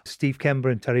manager, Steve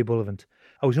Kember and Terry Bullivant.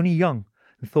 I was only young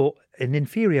and thought an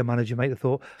inferior manager might have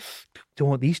thought, don't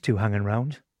want these two hanging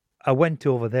around. I went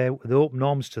over there with open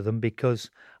arms to them because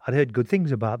I'd heard good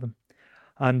things about them.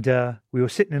 And we were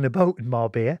sitting in a boat in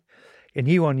Marbella, and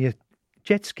you on your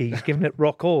jet skis giving it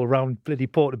rock all around bloody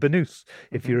Port of Banús,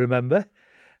 if you remember.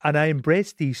 And I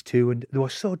embraced these two, and they were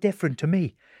so different to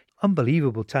me.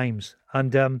 Unbelievable times.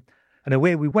 And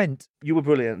away we went. You were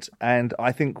brilliant, and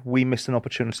I think we missed an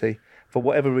opportunity for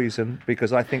whatever reason,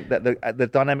 because I think that the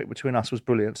dynamic between us was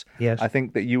brilliant. Yes. I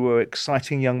think that you were an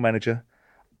exciting young manager,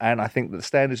 and I think that the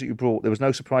standards that you brought, there was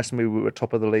no surprise to me we were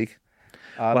top of the league.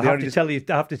 I have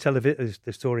to tell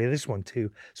the story of this one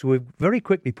too. So we very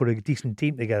quickly put a decent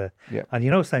team together. Yeah.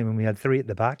 And Simon, we had three at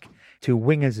the back, two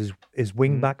wingers as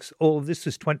wing backs. All of this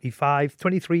was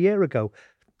 23 years ago.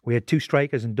 We had two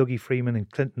strikers and Dougie Freeman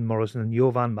and Clinton Morrison and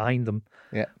Jovan behind them.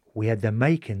 Yeah. We had the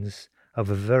makings of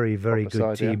a very, very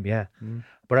good team. Yeah.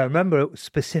 But I remember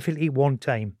specifically one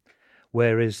time,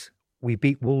 whereas we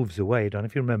beat Wolves away, I don't know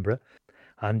if you remember it.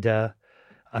 And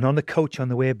on the coach on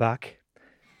the way back,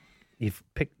 you've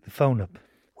picked the phone up.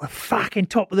 We're fucking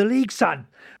top of the league, son.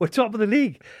 We're top of the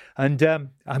league. And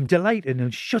I'm delighted.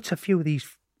 And shuts a few of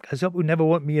these guys up who never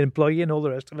want me an employee and all the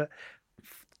rest of it.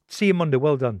 See you Monday.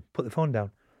 Well done. Put the phone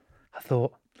down. I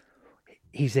thought,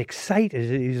 he's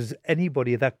excited as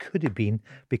anybody that could have been,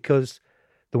 because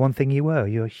the one thing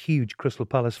you're a huge Crystal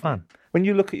Palace fan. When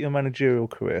you look at your managerial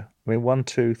career, I mean, 1,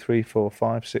 2, 3, 4,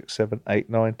 5, 6, 7, 8,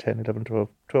 9, 10, 11,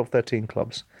 12, 13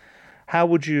 clubs. How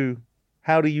do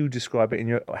you describe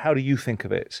it how do you think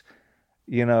of it?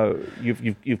 You know,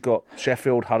 you've got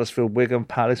Sheffield, Huddersfield, Wigan,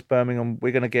 Palace, Birmingham,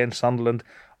 Wigan again, Sunderland,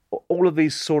 all of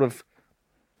these sort of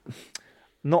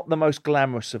not the most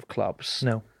glamorous of clubs.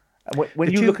 No.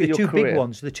 When you look at your career,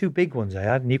 the two big ones I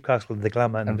had, Newcastle, the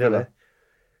glamour, and Villa.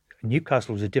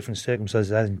 Newcastle was a different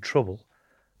circumstance. I was in trouble,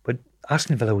 but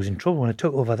Aston Villa was in trouble when I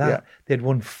took over that. Yeah. They'd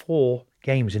won 4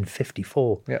 games in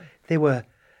 54. Yeah. They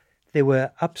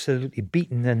were absolutely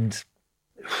beaten, and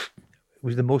it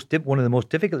was one of the most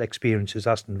difficult experiences,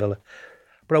 Aston Villa.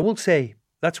 But I will say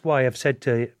that's why I've said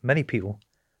to many people,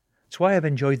 it's why I've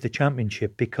enjoyed the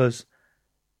Championship, because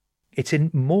it's in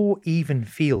more even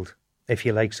field, if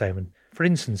you like, Simon. For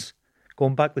instance,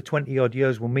 going back the 20-odd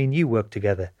years when me and you worked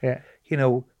together, you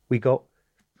know, we got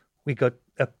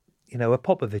a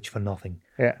Popovich for nothing.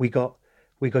 Yeah. We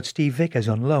got Steve Vickers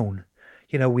on loan.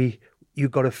 You know, you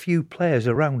got a few players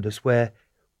around us where.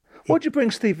 What'd you bring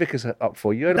Steve Vickers up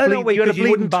for? You had a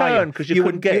bleeding turn because you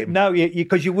couldn't get him. No,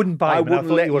 because you wouldn't buy him. I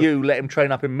wouldn't let him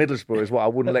train up in Middlesbrough is what I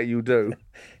wouldn't let you do.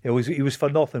 He was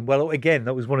for nothing. Well, again,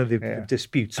 that was one of the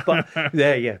disputes. But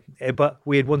but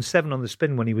we had won 7 on the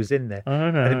spin when he was in there.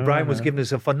 And Brian was giving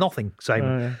us a for nothing,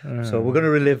 Simon. So we're going to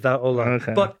relive that all that.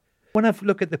 Okay. But when I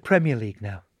look at the Premier League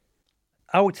now,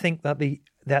 I would think that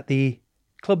the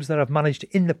clubs that I've managed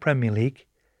in the Premier League,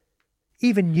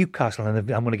 even Newcastle, and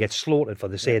I'm going to get slaughtered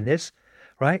for saying this,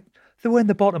 right? They were in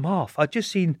the bottom half. I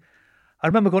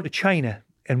remember going to China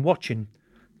and watching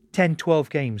 10,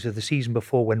 12 games of the season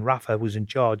before when Rafa was in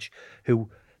charge, who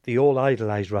they all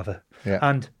idolised Rafa. Yeah.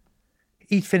 And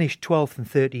he finished 12th and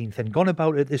 13th and gone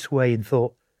about it this way and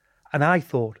I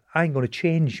thought, I ain't going to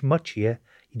change much here.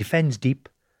 He defends deep,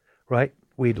 right?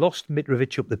 We'd lost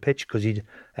Mitrovic up the pitch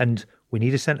and we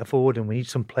need a centre forward and we need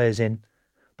some players in.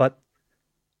 But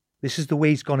this is the way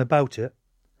he's gone about it,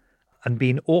 and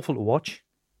being awful to watch,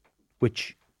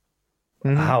 which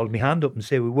I hold my hand up and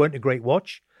say we weren't a great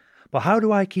watch. But how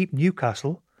do I keep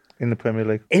Newcastle in the Premier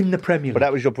League? In the Premier League. But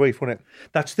that was your brief, wasn't it?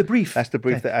 That's the brief. That's the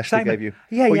brief that Ashley gave you.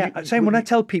 Yeah, Simon, when I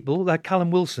tell people that Callum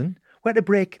Wilson, we had to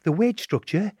break the wage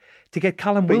structure to get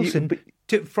Callum Wilson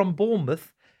from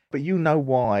Bournemouth. But you know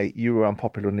why you were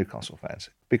unpopular with Newcastle fans?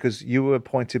 Because you were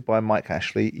appointed by Mike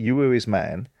Ashley, you were his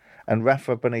man, and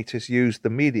Rafa Benitez used the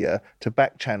media to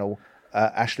back-channel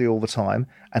Ashley all the time.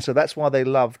 And so that's why they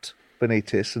loved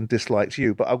Benitez and disliked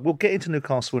you. But we'll get into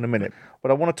Newcastle in a minute.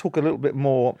 But I want to talk a little bit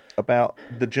more about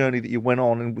the journey that you went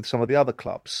on and with some of the other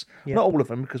clubs. Yeah. Not all of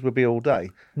them, because we'll be all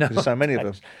day. No, there's so many of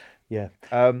them. Yeah.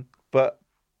 But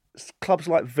clubs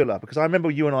like Villa, because I remember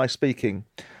you and I speaking,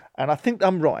 and I think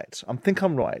I'm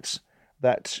right.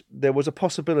 That there was a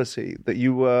possibility that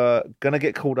you were going to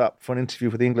get called up for an interview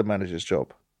for the England manager's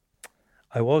job.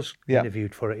 I was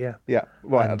interviewed for it, yeah. Yeah,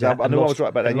 right. And, I knew I was right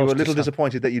about that. And you were a little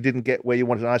disappointed that you didn't get where you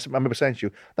wanted. And I remember saying to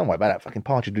you, don't worry about that fucking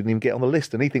part. You didn't even get on the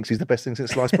list. And he thinks he's the best thing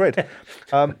since sliced bread.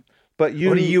 But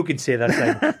you... Only you can say that,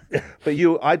 Sam.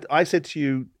 But I said to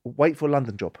you, wait for a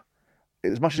London job.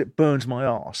 As much as it burns my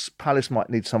arse, Palace might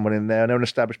need someone in there, and they're an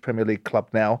established Premier League club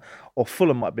now, or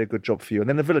Fulham might be a good job for you. And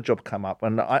then the Villa job came up,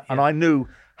 and I knew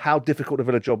how difficult the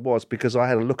Villa job was because I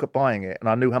had a look at buying it, and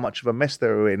I knew how much of a mess they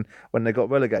were in when they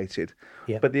got relegated.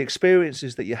 Yeah. But the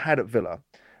experiences that you had at Villa,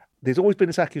 there's always been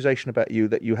this accusation about you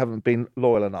that you haven't been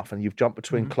loyal enough and you've jumped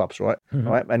between clubs, right? Mm-hmm.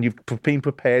 Right? And you've been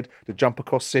prepared to jump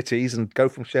across cities and go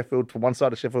from one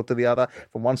side of Sheffield to the other,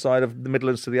 from one side of the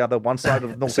Midlands to the other, one side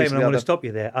of North East to the other. I'm going to stop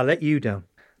you there. I'll let you down,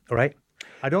 all right?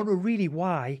 I don't know really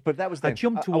why, but that was then. I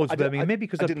jumped towards Birmingham, maybe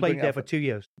because I played there for 2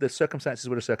 years. The circumstances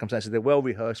were the circumstances. They're well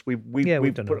rehearsed. We've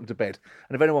put them to bed.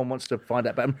 And if anyone wants to find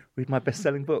out about them, read my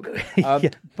best-selling book.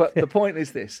 But the point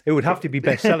is this. It would have to be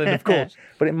best-selling, of course.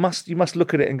 But you must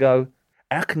look at it and go,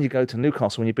 how can you go to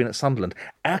Newcastle when you've been at Sunderland?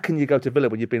 How can you go to Villa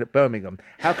when you've been at Birmingham?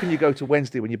 How can you go to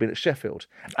Wednesday when you've been at Sheffield?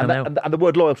 And the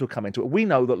word loyalty will come into it. We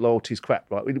know that loyalty is crap,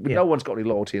 right? No one's got any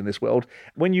loyalty in this world.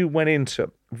 When you went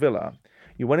into Villa,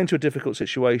 you went into a difficult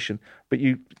situation, but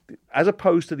you, as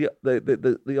opposed to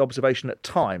the observation at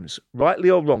times,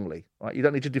 rightly or wrongly, right? You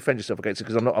don't need to defend yourself against it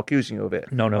because I'm not accusing you of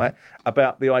it. No. Right?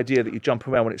 About the idea that you jump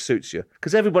around when it suits you,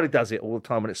 because everybody does it all the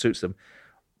time when it suits them.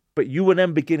 But you were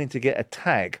then beginning to get a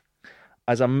tag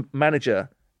as a manager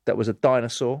that was a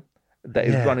dinosaur, that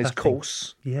has run his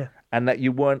course, and that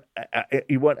you weren't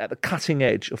at the cutting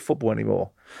edge of football anymore.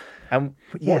 And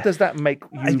what does that make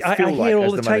you feel I like hear all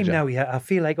as the the time manager? now. Yeah, I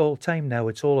feel like all the time now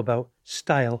it's all about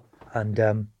style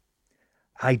and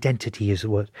identity is the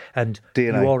word. And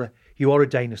DNA. you are a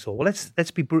dinosaur. Well,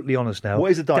 let's be brutally honest now.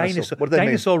 What is a dinosaur? What do they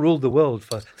dinosaur mean? ruled the world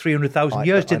for 300,000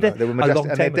 years, did they? They were A majestic, long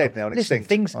and time they're ago. dead now and Listen,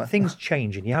 extinct. things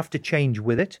change, and you have to change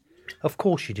with it. Of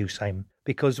course you do, Simon.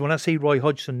 Because when I see Roy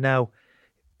Hodgson now,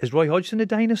 is Roy Hodgson a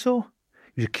dinosaur?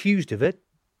 He was accused of it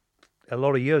a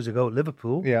lot of years ago at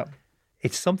Liverpool. Yeah.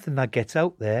 It's something that gets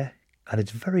out there, and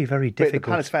it's very, very But the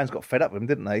difficult. Palace fans got fed up with him,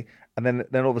 didn't they? And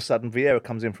then all of a sudden, Vieira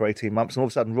comes in for 18 months, and all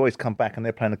of a sudden, Roy's come back, and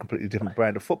they're playing a completely different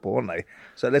brand of football, aren't they?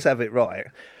 So let's have it right.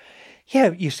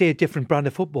 Yeah, you see a different brand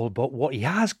of football, but what he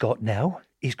has got now,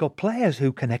 he's got players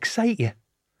who can excite you.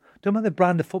 Don't matter the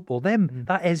brand of football,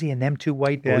 that Eze and them two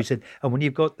white boys, and when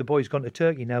you've got the boys gone to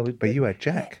Turkey now. But you had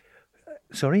Jack.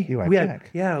 Sorry? You had Jack.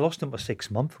 Yeah, I lost him for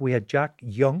 6 months. We had Jack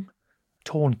Young,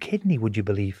 torn kidney, would you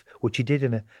believe, which he did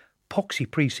in a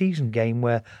poxy pre-season game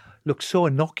where looked so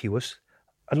innocuous.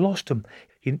 I lost him.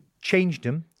 He changed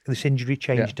him. This injury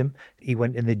changed him. He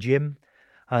went in the gym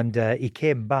and he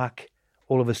came back.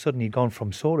 All of a sudden, he'd gone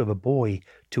from sort of a boy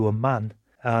to a man.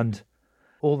 And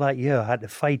all that year, I had to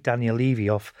fight Daniel Levy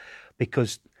off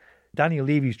because Daniel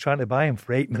Levy was trying to buy him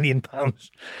for £8 million.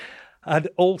 And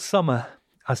all summer,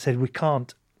 I said, we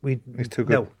can't. He's too good.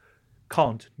 No,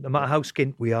 can't. No matter how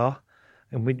skint we are.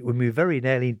 And we very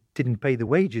nearly didn't pay the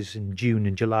wages in June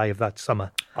and July of that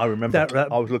summer. I remember.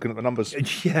 I was looking at the numbers.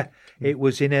 Yeah, it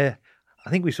was in I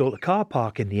think we sold a car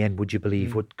park in the end, would you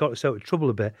believe? What got us out of trouble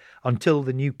a bit until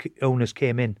the new owners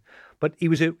came in. But he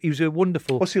was a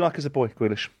wonderful... What's he like as a boy,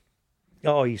 Grealish?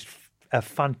 Oh, he's a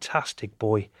fantastic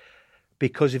boy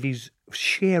because of his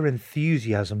sheer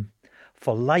enthusiasm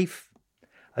for life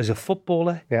as a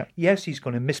footballer. Yeah. Yes, he's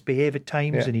going to misbehave at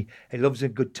times and he loves a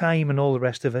good time and all the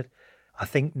rest of it. I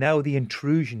think now the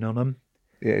intrusion on him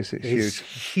is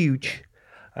huge,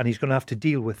 and he's going to have to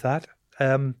deal with that.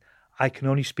 I can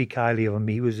only speak highly of him.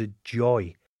 He was a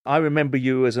joy. I remember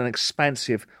you as an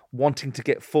expansive, wanting to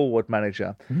get forward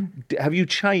manager. Have you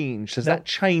changed? Has that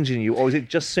changed in you? Or is it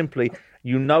just simply,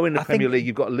 in the Premier League,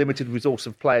 you've got a limited resource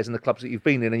of players in the clubs that you've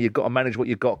been in and you've got to manage what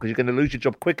you've got because you're going to lose your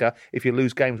job quicker if you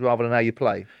lose games rather than how you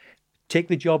play?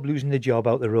 Take losing the job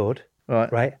out the road.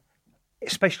 Right?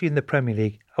 Especially in the Premier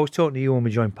League. I was talking to you when we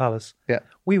joined Palace. Yeah.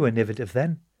 We were innovative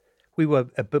then. We were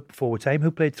a bit before time. Who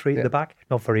played three at the back?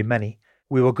 Not very many.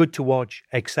 We were good to watch,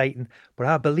 exciting, but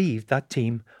I believe that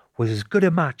team was as good a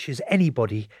match as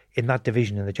anybody in that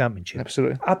division in the Championship.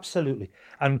 Absolutely.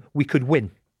 And we could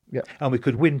win. Yeah. And we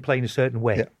could win playing a certain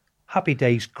way. Yeah. Happy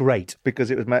days, great.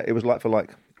 Because it was like for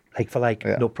like. Like for like,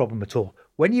 no problem at all.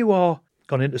 When you are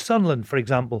gone into Sunderland, for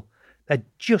example, they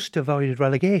just avoided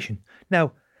relegation.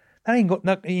 Now, that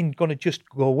ain't going to just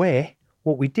go away.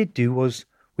 What we did do was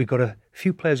we got a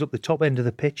few players up the top end of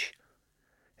the pitch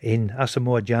in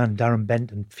Asamoah Gyan, Darren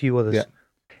Bent and a few others. Yeah.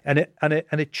 And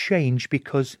it changed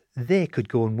because they could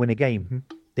go and win a game.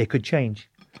 They could change.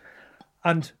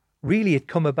 And really it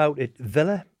come about at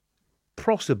Villa,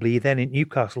 possibly then at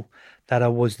Newcastle, that I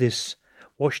was this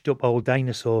washed up old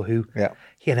dinosaur who,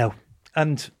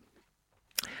 and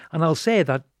I'll say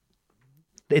that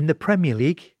in the Premier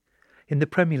League,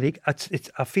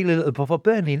 I feel a little bit for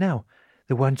Burnley now.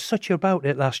 They weren't such about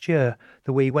it last year.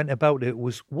 The way he went about it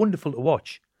was wonderful to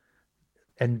watch.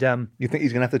 And you think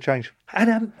he's going to have to change?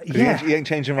 And he ain't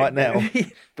changing right now,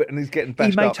 but he's getting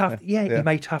bashed up. He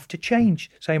might have to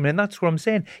change, Simon, and that's what I'm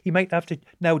saying. He might have to.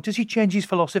 Now, does he change his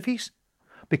philosophies?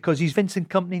 Because he's Vincent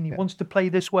Kompany and he wants to play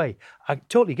this way. I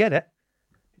totally get it.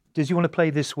 Does he want to play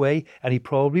this way? And he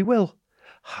probably will.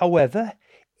 However,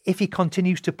 if he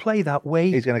continues to play that way,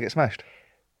 he's going to get smashed.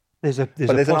 There's an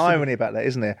irony about that,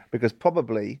 isn't there? Because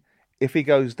probably if he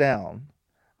goes down,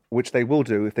 which they will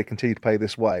do if they continue to play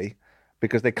this way,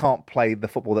 because they can't play the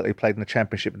football that they played in the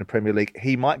Championship and the Premier League,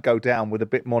 he might go down with a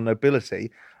bit more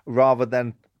nobility rather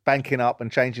than banking up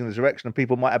and changing the direction. And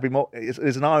people might have more.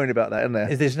 There's an irony about that, isn't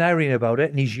there? There's an irony about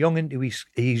it, and he's young and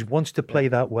he wants to play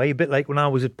that way. A bit like when I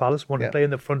was at Palace, wanted to play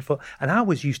in the front foot, and I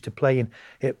was used to playing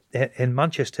in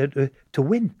Manchester to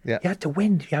win. Yeah. You had to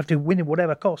win. You have to win at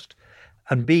whatever cost,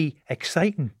 and be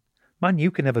exciting. Man, you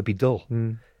can never be dull.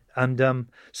 And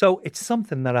so it's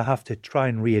something that I have to try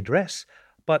and readdress.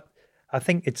 But I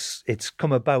think it's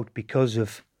come about because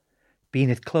of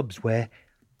being at clubs where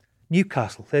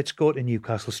Newcastle, let's go to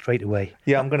Newcastle straight away.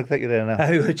 Yeah, I'm going to take you there now.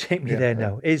 Who would take me there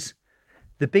now? Is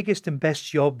the biggest and best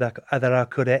job that I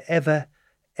could have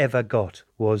ever got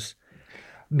was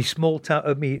me small town.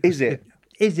 Is it?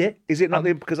 Is it? Is it not?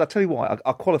 Because I'll tell you why.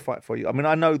 I'll qualify it for you. I mean,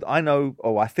 I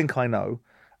think I know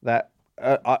that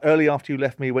early after you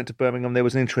left me, you went to Birmingham, there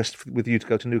was an interest with you to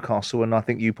go to Newcastle, and I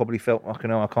think you probably felt,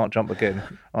 I can't jump again.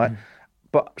 Right?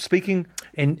 But speaking...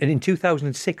 In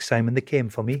 2006, Simon, they came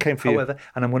for me. Came for however, you.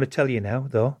 And I'm going to tell you now,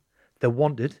 though, they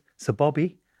wanted Sir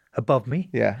Bobby above me,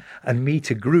 Yeah. and me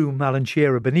to groom Alan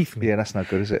Shearer beneath me. Yeah, that's not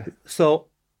good, is it? So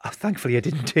thankfully I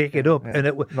didn't take it up. And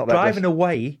driving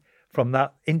away from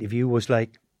that interview was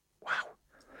like, wow.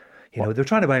 You know, they were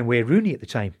trying to buy Wayne Rooney at the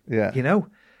time. Yeah. You know,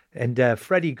 and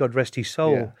Freddie, God rest his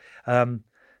soul,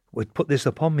 would put this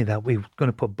upon me that we were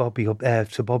going to put Bobby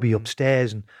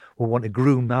upstairs and we want to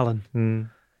groom Alan. Mm.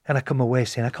 And I come away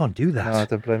saying, I can't do that. No, I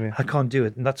don't blame you. I can't do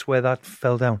it. And that's where that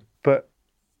fell down. But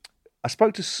I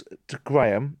spoke to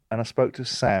Graham and I spoke to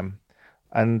Sam,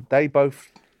 and they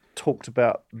both talked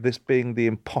about this being the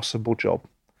impossible job.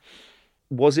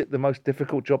 Was it the most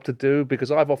difficult job to do?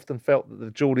 Because I've often felt that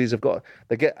the Geordies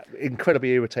they get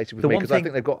incredibly irritated with me because I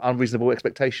think they've got unreasonable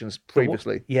expectations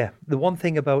previously. The one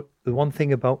thing about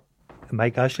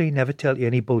Mike Ashley, never tell you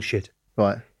any bullshit.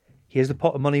 Right. Here's the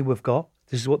pot of money we've got.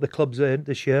 This is what the club's earned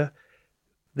this year.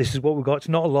 This is what we've got. It's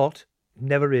not a lot. It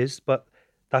never is, but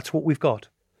that's what we've got.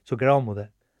 So get on with it.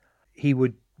 He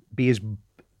would be as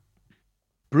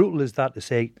brutal as that to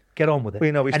say, get on with it. Well,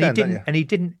 you know,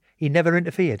 he never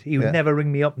interfered. He would never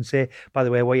ring me up and say, by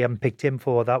the way, why you haven't picked him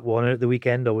for that one at the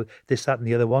weekend or this, that and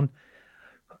the other one.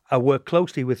 I worked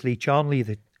closely with Lee Charnley,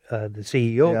 the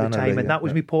CEO at the time, and that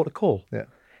was my port of call. Yeah.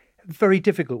 Very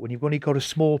difficult when you've only got a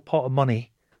small pot of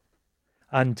money.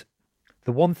 And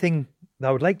the one thing that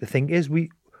I would like to think is we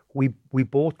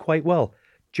bought quite well.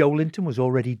 Joe Linton was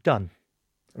already done.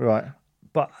 Right.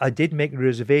 But I did make a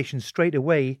reservation straight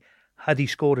away had he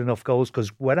scored enough goals, because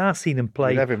when I seen him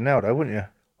play... You'd have him now, though, wouldn't you?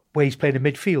 Where he's playing in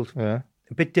midfield. Yeah.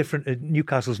 A bit different to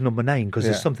Newcastle's number 9, because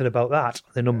there's something about that,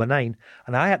 the number 9.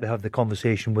 And I had to have the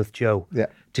conversation with Joe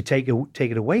to take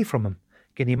it away from him.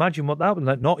 Can you imagine what that was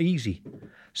like? Not easy.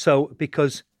 So,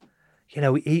 because, you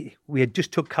know, we had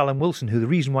just took Callum Wilson, who the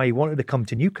reason why he wanted to come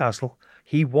to Newcastle,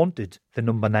 he wanted the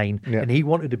number 9, and he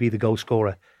wanted to be the goal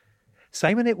scorer.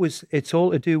 Simon, it's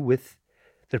all to do with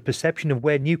the perception of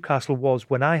where Newcastle was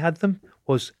when I had them,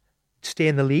 was stay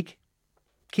in the league,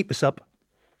 keep us up,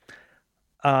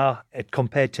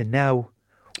 compared to now.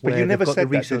 But you never said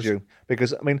that, did you?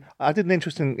 Because, I mean, I did an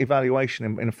interesting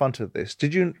evaluation in front of this.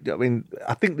 Did you, I mean,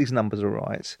 I think these numbers are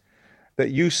right, that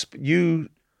you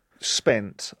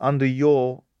spent under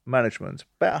your management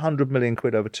about 100 million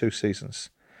quid over 2 seasons.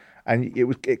 And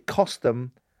it cost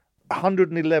them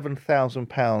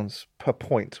 £111,000 per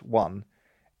point won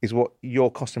is what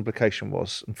your cost implication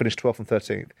was, and finished 12th and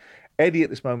 13th. Eddie, at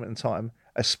this moment in time,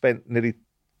 has spent nearly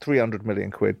 300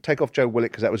 million quid. Take off Joe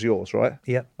Willett, because that was yours, right?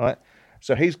 Yeah. Right?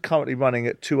 So he's currently running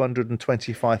at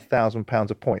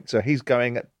 £225,000 a point. So he's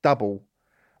going at double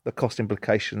the cost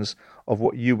implications of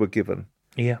what you were given.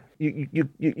 Yeah.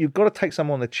 You've got to take some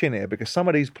on the chin here, because some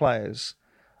of these players,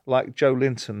 like Joe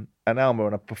Linton and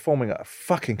Almiron, are performing at a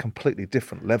fucking completely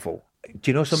different level.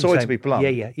 Do you know something? Sorry to be blunt.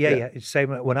 Yeah. It's the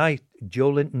same. When Joe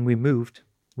Linton, we moved.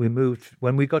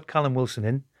 When we got Callum Wilson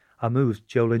in, I moved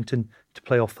Joe Linton to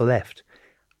play off the left.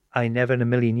 I never in a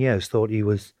million years thought he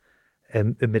was a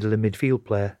middle and midfield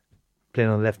player,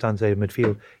 playing on the left-hand side of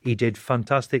midfield. He did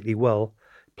fantastically well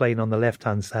playing on the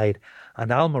left-hand side. And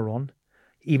Almiron,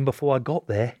 even before I got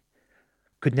there,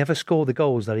 could never score the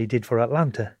goals that he did for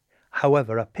Atlanta.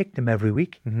 However, I picked him every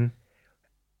week. Mm-hmm.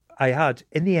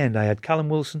 In the end, I had Callum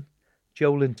Wilson,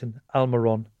 Joe Linton,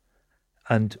 Almiron,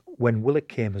 and when Willett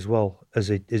came as well as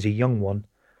a young one,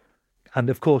 and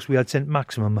of course we had St.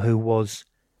 Maximum, who was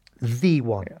the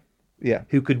one,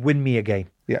 who could win me a game.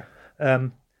 Yeah,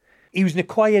 he was an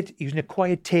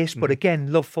acquired taste, but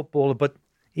again, loved football. But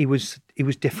he was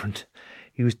different.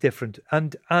 He was different,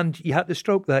 and you had to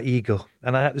stroke that ego,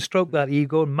 and I had to stroke that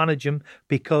ego and manage him,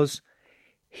 because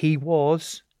he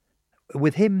was,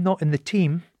 with him not in the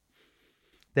team,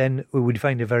 then we would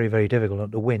find it very, very difficult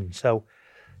not to win. So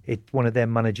it's one of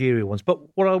them managerial ones. But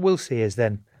what I will say is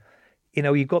then, you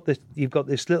know, you've got this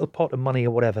little pot of money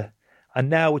or whatever, and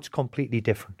now it's completely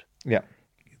different. Yeah.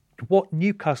 What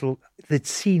Newcastle, they'd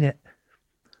seen it.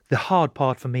 The hard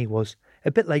part for me was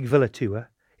a bit like Villa too.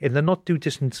 In the not too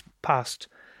distant past,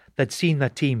 they'd seen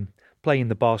that team playing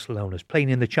the Barcelonas, playing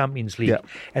in the Champions League,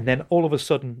 and then all of a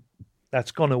sudden,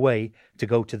 that's gone away to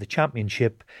go to the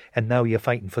Championship, and now you're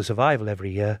fighting for survival every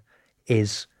year,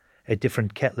 is a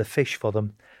different kettle of fish for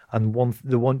them, and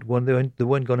they weren't going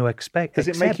to expect. Does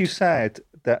it make you sad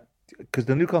that, because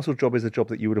the Newcastle job is the job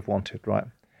that you would have wanted, right?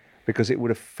 Because it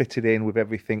would have fitted in with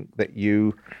everything that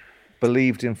you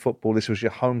believed in football. This was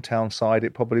your hometown side.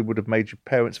 It probably would have made your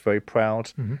parents very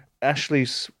proud. Mm-hmm.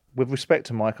 Ashley's, with respect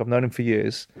to Mike, I've known him for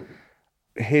years,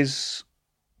 his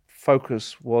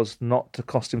focus was not to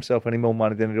cost himself any more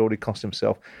money than it already cost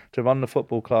himself, to run the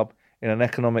football club in an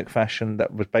economic fashion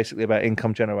that was basically about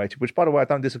income generated, which, by the way, I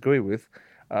don't disagree with,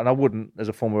 and I wouldn't as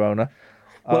a former owner.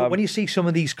 Well, when you see some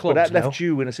of these clubs, but that left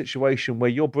you in a situation where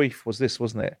your brief was this,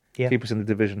 wasn't it? Yeah. Keep us in the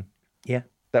division. Yeah,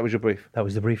 That was your brief. that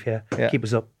was the brief. Yeah, keep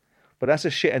us up. But that's a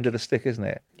shit end of the stick, isn't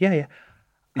it? Yeah, yeah.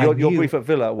 Your brief at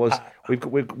Villa was we've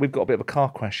got a bit of a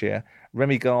car crash here.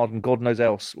 Remy Gard and God knows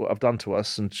else what have done to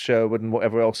us, and Sherwood and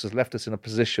whatever else has left us in a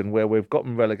position where we've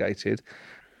gotten relegated,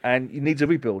 and you need to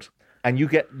rebuild. And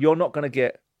you're not going to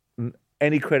get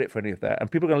any credit for any of that.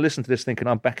 And people are going to listen to this thinking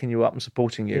I'm backing you up and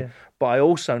supporting you. Yeah. But I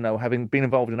also know, having been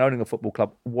involved in owning a football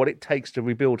club, what it takes to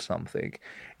rebuild something.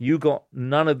 You got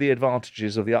none of the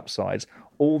advantages of the upsides,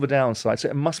 all the downsides. So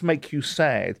it must make you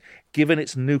sad, given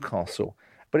it's Newcastle.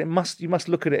 But you must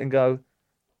look at it and go,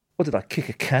 what, did I kick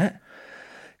a cat?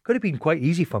 Could have been quite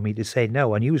easy for me to say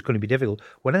no. I knew it was going to be difficult.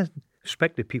 When I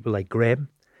respected people like Graham,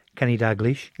 Kenny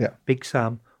Dalglish, Big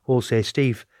Sam, all say,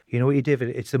 Steve, you know what you did?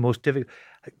 It's the most difficult.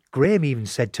 Graham even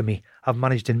said to me, I've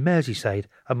managed in Merseyside,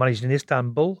 I've managed in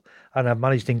Istanbul, and I've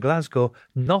managed in Glasgow.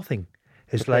 Nothing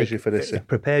is prepares you for this. It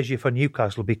prepares you for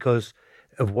Newcastle because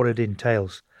of what it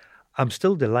entails. I'm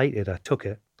still delighted I took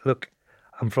it. Look,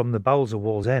 I'm from the bowels of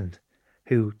Wallsend,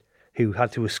 who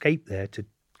had to escape there to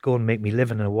go and make me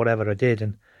living or whatever I did.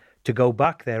 And to go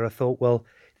back there, I thought, well,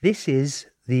 this is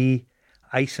the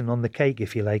icing on the cake,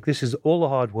 if you like. This is all the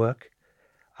hard work.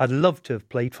 I'd love to have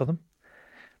played for them.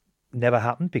 Never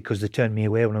happened because they turned me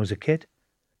away when I was a kid.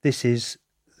 This is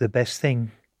the best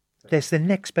thing. That's the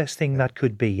next best thing that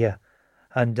could be, yeah.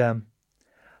 And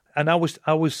I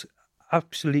was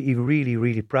absolutely really,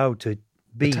 really proud to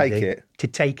take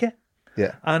it.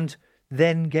 Yeah. And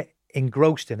then get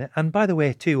engrossed in it. And by the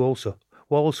way, too, what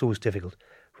also was difficult,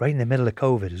 right in the middle of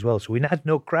COVID as well. So we had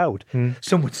no crowd.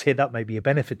 Some would say that may be a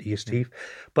benefit to you, Steve.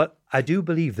 But I do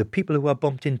believe the people who are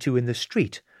bumped into in the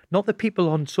street, not the people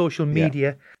on social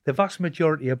media, the vast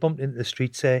majority are bumped into the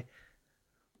street say,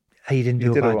 hey, you didn't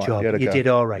do a bad job. You did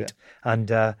all right.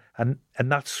 Yeah. And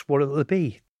that's what it'll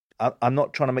be. I'm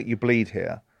not trying to make you bleed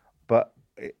here, but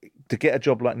to get a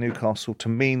job like Newcastle, to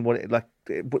mean what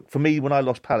for me, when I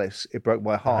lost Palace, it broke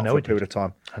my heart for a period of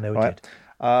time. I know it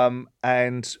did.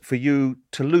 And for you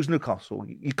to lose Newcastle,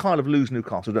 you kind of lose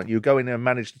Newcastle, don't you? You go in there and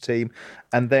manage the team,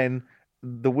 and then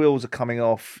the wheels are coming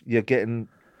off. You're getting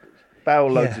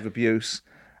barrel loads of abuse.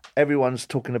 Everyone's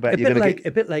talking about a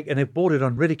bit like, and it bordered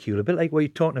on ridicule. A bit like what you're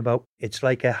talking about. It's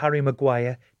like a Harry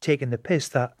Maguire taking the piss.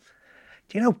 That,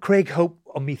 do you know, Craig Hope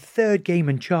on my third game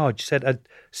in charge said I'd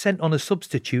sent on a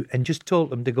substitute and just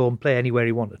told him to go and play anywhere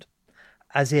he wanted,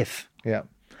 as if. Yeah.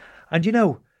 And you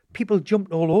know, people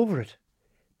jumped all over it.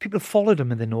 People followed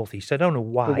him in the Northeast. I don't know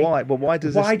why. But why? But why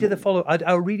does why do they follow?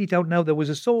 I really don't know. There was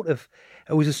a sort of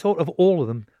all of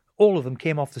them. All of them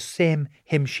came off the same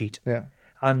hymn sheet. Yeah.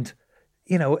 And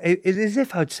you know, it's as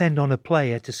if I'd send on a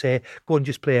player to say, go and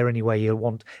just play her any way you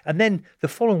want. And then the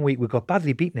following week we got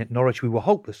badly beaten at Norwich. We were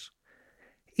hopeless.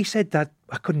 He said that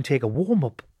I couldn't take a warm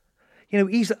up. You know,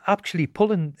 he's actually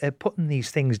putting these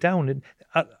things down. And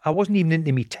I wasn't even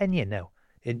into my tenure now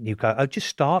in Newcastle. I just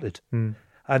started, and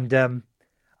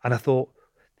I thought,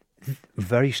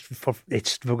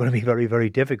 it's going to be very, very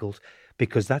difficult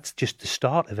because that's just the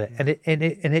start of it, and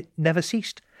it never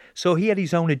ceased. So he had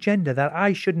his own agenda that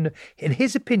I shouldn't, in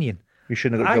his opinion, you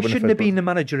shouldn't have been the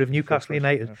manager of Newcastle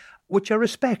United, which I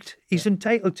respect. He's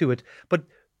entitled to it, but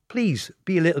please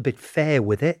be a little bit fair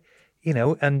with it, you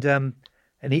know. And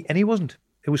he wasn't.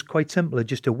 It was quite simple,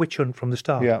 just a witch hunt from the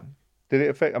start. Yeah. Did it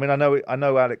affect? I mean, I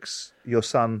know Alex, your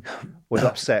son, was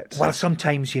upset. Well,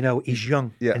 sometimes, you know, he's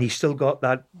young and he's still got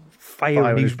that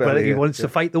fire in his belly. He wants to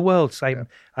fight the world, Simon.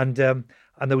 Yeah.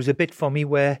 And there was a bit for me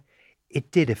where it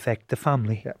did affect the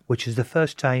family, which is the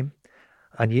first time.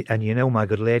 And you know, my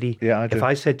good lady, if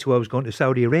I said to her I was going to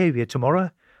Saudi Arabia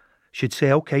tomorrow, she'd say,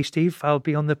 "Okay, Steve, I'll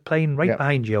be on the plane right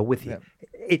behind you or with you."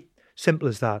 It simple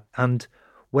as that. And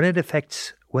when it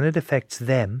affects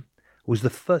them. Was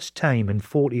the first time in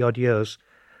 40 odd years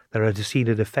that I'd seen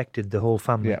it affected the whole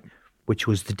family, which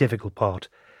was the difficult part.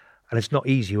 And it's not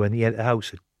easy when you're at the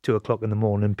house at 2:00 in the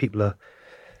morning and people are,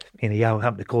 you know, you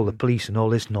happen to call the police and all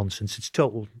this nonsense. It's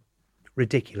total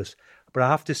ridiculous. But I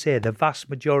have to say, the vast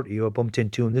majority who I bumped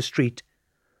into in the street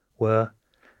were,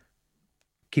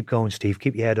 keep going, Steve,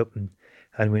 keep your head up,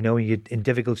 and we know you're in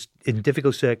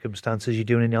difficult circumstances, you're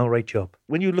doing an all right job.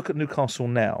 When you look at Newcastle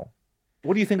now,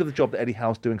 what do you think of the job that Eddie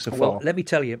Howe's doing so far? Well, let me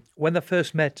tell you, when I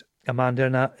first met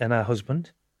Amanda and her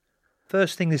husband,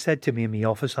 first thing they said to me in my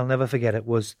office, I'll never forget it,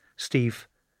 was, "Steve,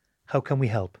 how can we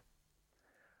help?"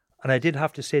 And I did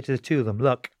have to say to the two of them,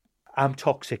 "Look, I'm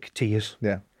toxic to you.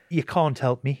 Yeah. You can't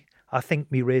help me. I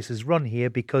think me race is run here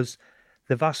because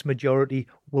the vast majority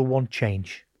will want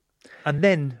change." And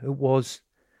then it was,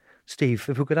 "Steve,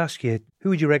 if we could ask you, who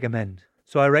would you recommend?"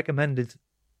 So I recommended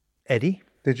Eddie.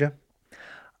 Did you?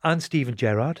 and Stephen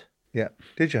Gerrard, Yeah.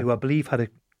 Did you? who I believe had a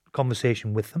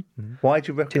conversation with them. Why did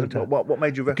you recommend? What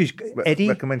made you Because Eddie-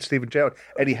 recommend Stephen Gerrard?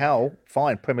 Eddie Howe,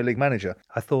 fine Premier League manager.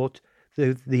 I thought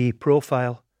the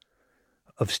profile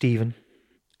of Stephen,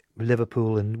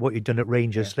 Liverpool, and what he'd done at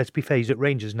Rangers. Let's be fair, he's at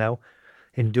Rangers now,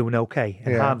 and doing okay,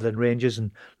 and handling Rangers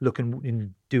and looking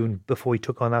and doing before he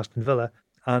took on Aston Villa.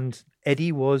 And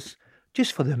Eddie was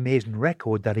just for the amazing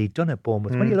record that he'd done at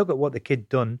Bournemouth. When you look at what the kid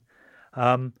done,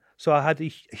 so I had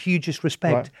the hugest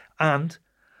respect, and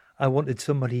I wanted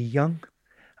somebody young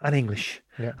and English,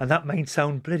 and that might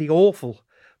sound bloody awful,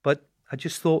 but I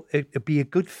just thought it'd be a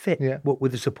good fit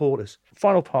with the supporters.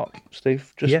 Final part,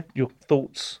 Steve. Just your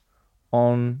thoughts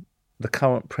on the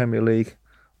current Premier League.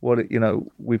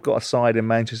 We've got a side in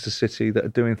Manchester City that are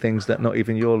doing things that not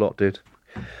even your lot did.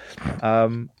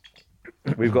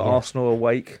 We've got Arsenal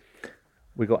awake.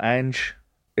 We've got Ange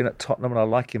in at Tottenham, and I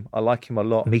like him. I like him a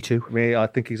lot. Me too. I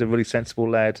think he's a really sensible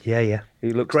lad. Yeah.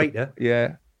 He looks great,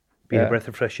 Yeah. Being a breath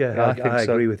of fresh air. Yeah, I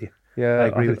agree with you. Yeah, I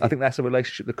agree with you. I think that's a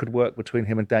relationship that could work between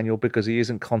him and Daniel because he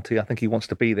isn't Conte. I think he wants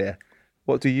to be there.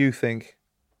 What do you think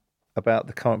about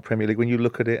the current Premier League when you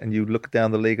look at it and you look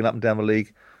down the league and up and down the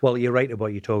league? Well, you're right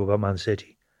about you talk about Man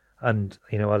City. And,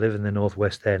 I live in the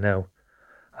northwest there now.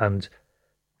 And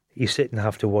you sit and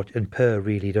have to watch and purr,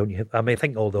 really, don't you? I mean, I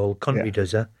think the whole country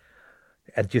does that.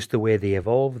 And just the way they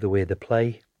evolve, the way they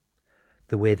play,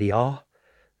 the way they are.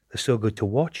 They're so good to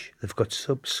watch. They've got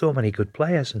so many good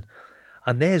players.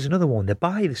 And there's another one.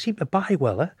 They seem to buy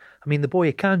well. I mean, the boy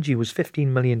Akanji was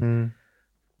 15 million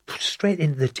straight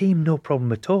into the team, no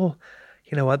problem at all.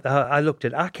 I looked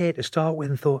at Ake to start with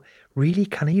and thought, really,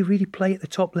 can he really play at the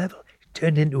top level? He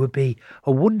turned into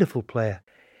a wonderful player.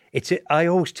 I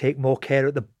always take more care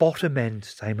at the bottom end,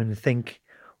 Simon, and think,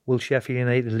 will Sheffield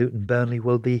United, Luton, Burnley,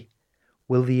 will they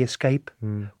escape?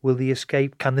 Will they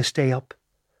escape? Can they stay up?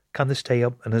 Can they stay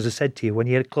up? And as I said to you, when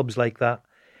you had clubs like that,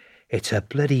 it's a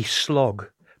bloody slog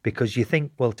because you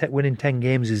think, well, winning 10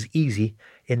 games is easy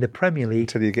in the Premier League.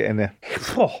 Until you get in there.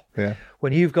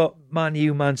 When you've got Man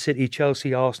U, Man City,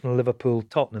 Chelsea, Arsenal, Liverpool,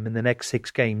 Tottenham in the next 6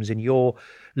 games and you're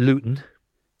Luton.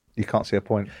 You can't see a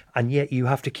point. And yet you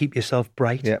have to keep yourself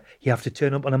bright. Yeah. You have to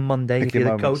turn up on a Monday if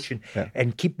you're the coach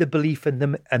and keep the belief in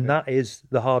them. And that is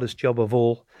the hardest job of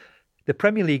all. The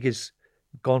Premier League has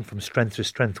gone from strength to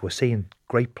strength. We're seeing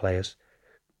great players,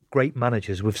 great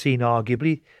managers. We've seen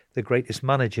arguably the greatest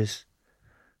managers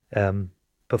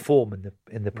perform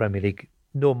in the Premier League,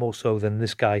 no more so than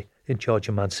this guy in charge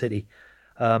of Man City.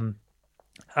 And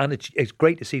it's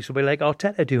great to see somebody like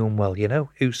Arteta doing well,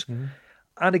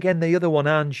 And again, the other one,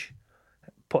 Ange,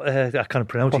 I can't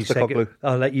pronounce his second.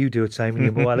 I'll let you do it, Simon.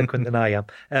 You're more eloquent than I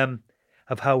am.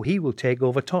 Of how he will take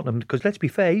over Tottenham. Because let's be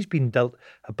fair, he's been dealt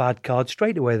a bad card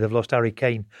straight away. They've lost Harry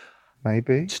Kane.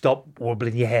 Maybe. Stop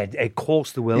wobbling your head. Of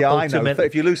course they will. Yeah, I know.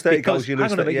 If you lose 30 goals, you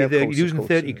lose 30 goals. You're losing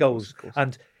 30 goals.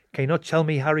 And can you not tell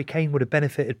me Harry Kane would have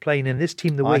benefited playing in this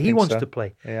team the way he wants to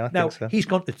play? Yeah, I think so. He's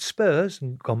gone to Spurs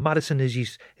and gone Maddison as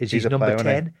his number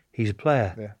 10. He's a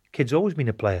player. Yeah. Kid's always been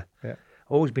a player. Yeah.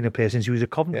 Always been a player since he was a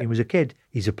Coventry. He was a kid.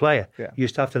 He's a player. Yeah. You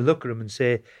just have to look at him and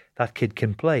say, that kid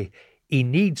can play. He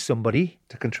needs somebody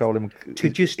to control him. To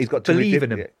just believe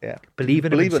in him. Yeah. Believe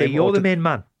in him and say, you're the main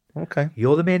man. Okay.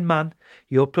 You're the main man.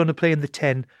 You're going to play in the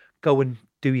 10. Go and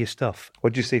do your stuff.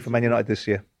 What do you see from Man United this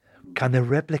year? Can they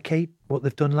replicate what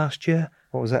they've done last year?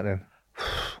 What was that then?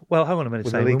 Well, hang on a minute,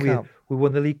 Simon. We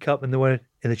won the League Cup and they were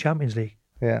in the Champions League.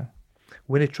 Yeah.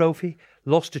 Win a trophy,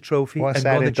 lost a trophy, and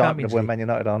won the Champions League. Where Man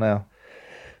United are now.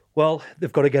 Well,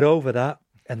 they've got to get over that,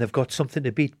 and they've got something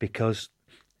to beat because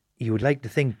you would like to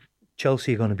think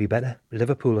Chelsea are going to be better.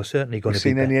 Liverpool are certainly going to be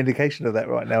better. Have you seen any indication of that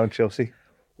right now in Chelsea?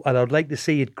 Well, I'd like to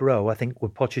see it grow. I think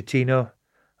with Pochettino,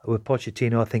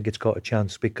 I think it's got a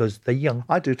chance because they're young.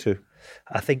 I do too.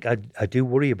 I think I do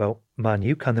worry about Man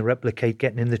U. Can they replicate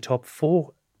getting in the top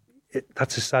 4?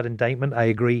 That's a sad indictment. I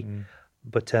agree.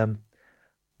 But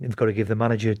you've got to give the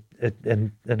manager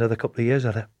another couple of years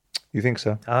at it. You think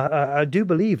so? I do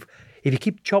believe if you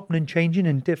keep chopping and changing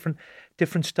in different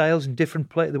styles and different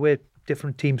play, the way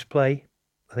different teams play,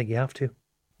 I think you have to.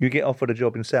 You get offered a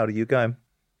job in Saudi, you going?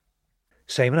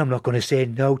 Simon, I'm not going to say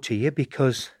no to you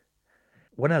because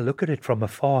when I look at it from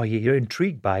afar, you're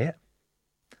intrigued by it.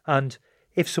 And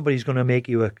if somebody's going to make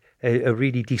you a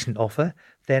really decent offer,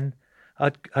 then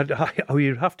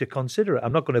you'd have to consider it.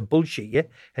 I'm not going to bullshit you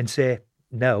and say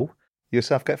no. You a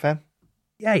Southgate fan?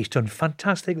 Yeah, he's done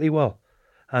fantastically well.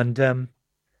 And,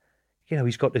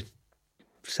 he's got the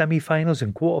semi-finals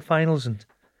and quarter-finals and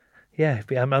Yeah,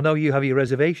 I know you have your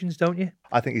reservations, don't you?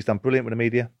 I think he's done brilliant with the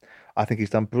media. I think he's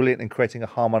done brilliant in creating a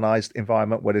harmonised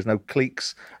environment where there's no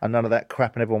cliques and none of that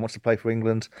crap and everyone wants to play for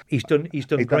England. He's done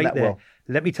great there. Well.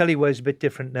 Let me tell you where it's a bit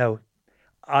different now.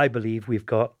 I believe we've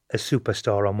got a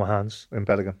superstar on our hands. In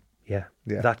Bellingham. Yeah.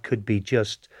 That could be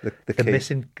just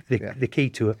the key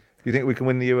to it. You think we can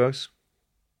win the Euros?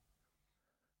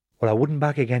 Well, I wouldn't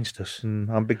back against us.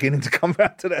 I'm beginning to come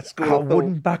back to that school. I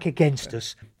wouldn't back against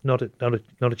us. Not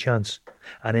a chance.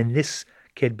 And in this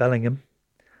kid Bellingham,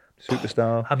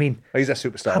 superstar. I mean, he's a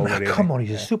superstar already. Come on,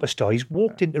 he's a superstar. He's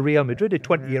walked into Real Madrid at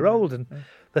 20-year-old, and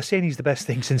they're saying he's the best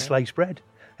thing since sliced bread.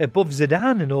 Above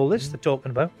Zidane and all this they're talking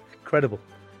about. Incredible.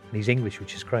 And he's English,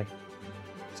 which is great.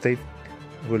 Steve,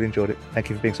 really enjoyed it.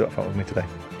 Thank you for being so upfront with me today.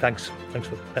 Thanks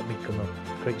for letting me come on.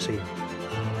 Great to see you.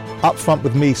 Up Front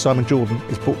with me, Simon Jordan,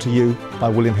 is brought to you by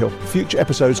William Hill. Future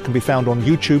episodes can be found on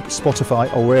YouTube,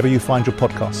 Spotify, or wherever you find your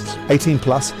podcasts. 18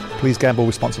 plus, please gamble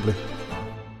responsibly.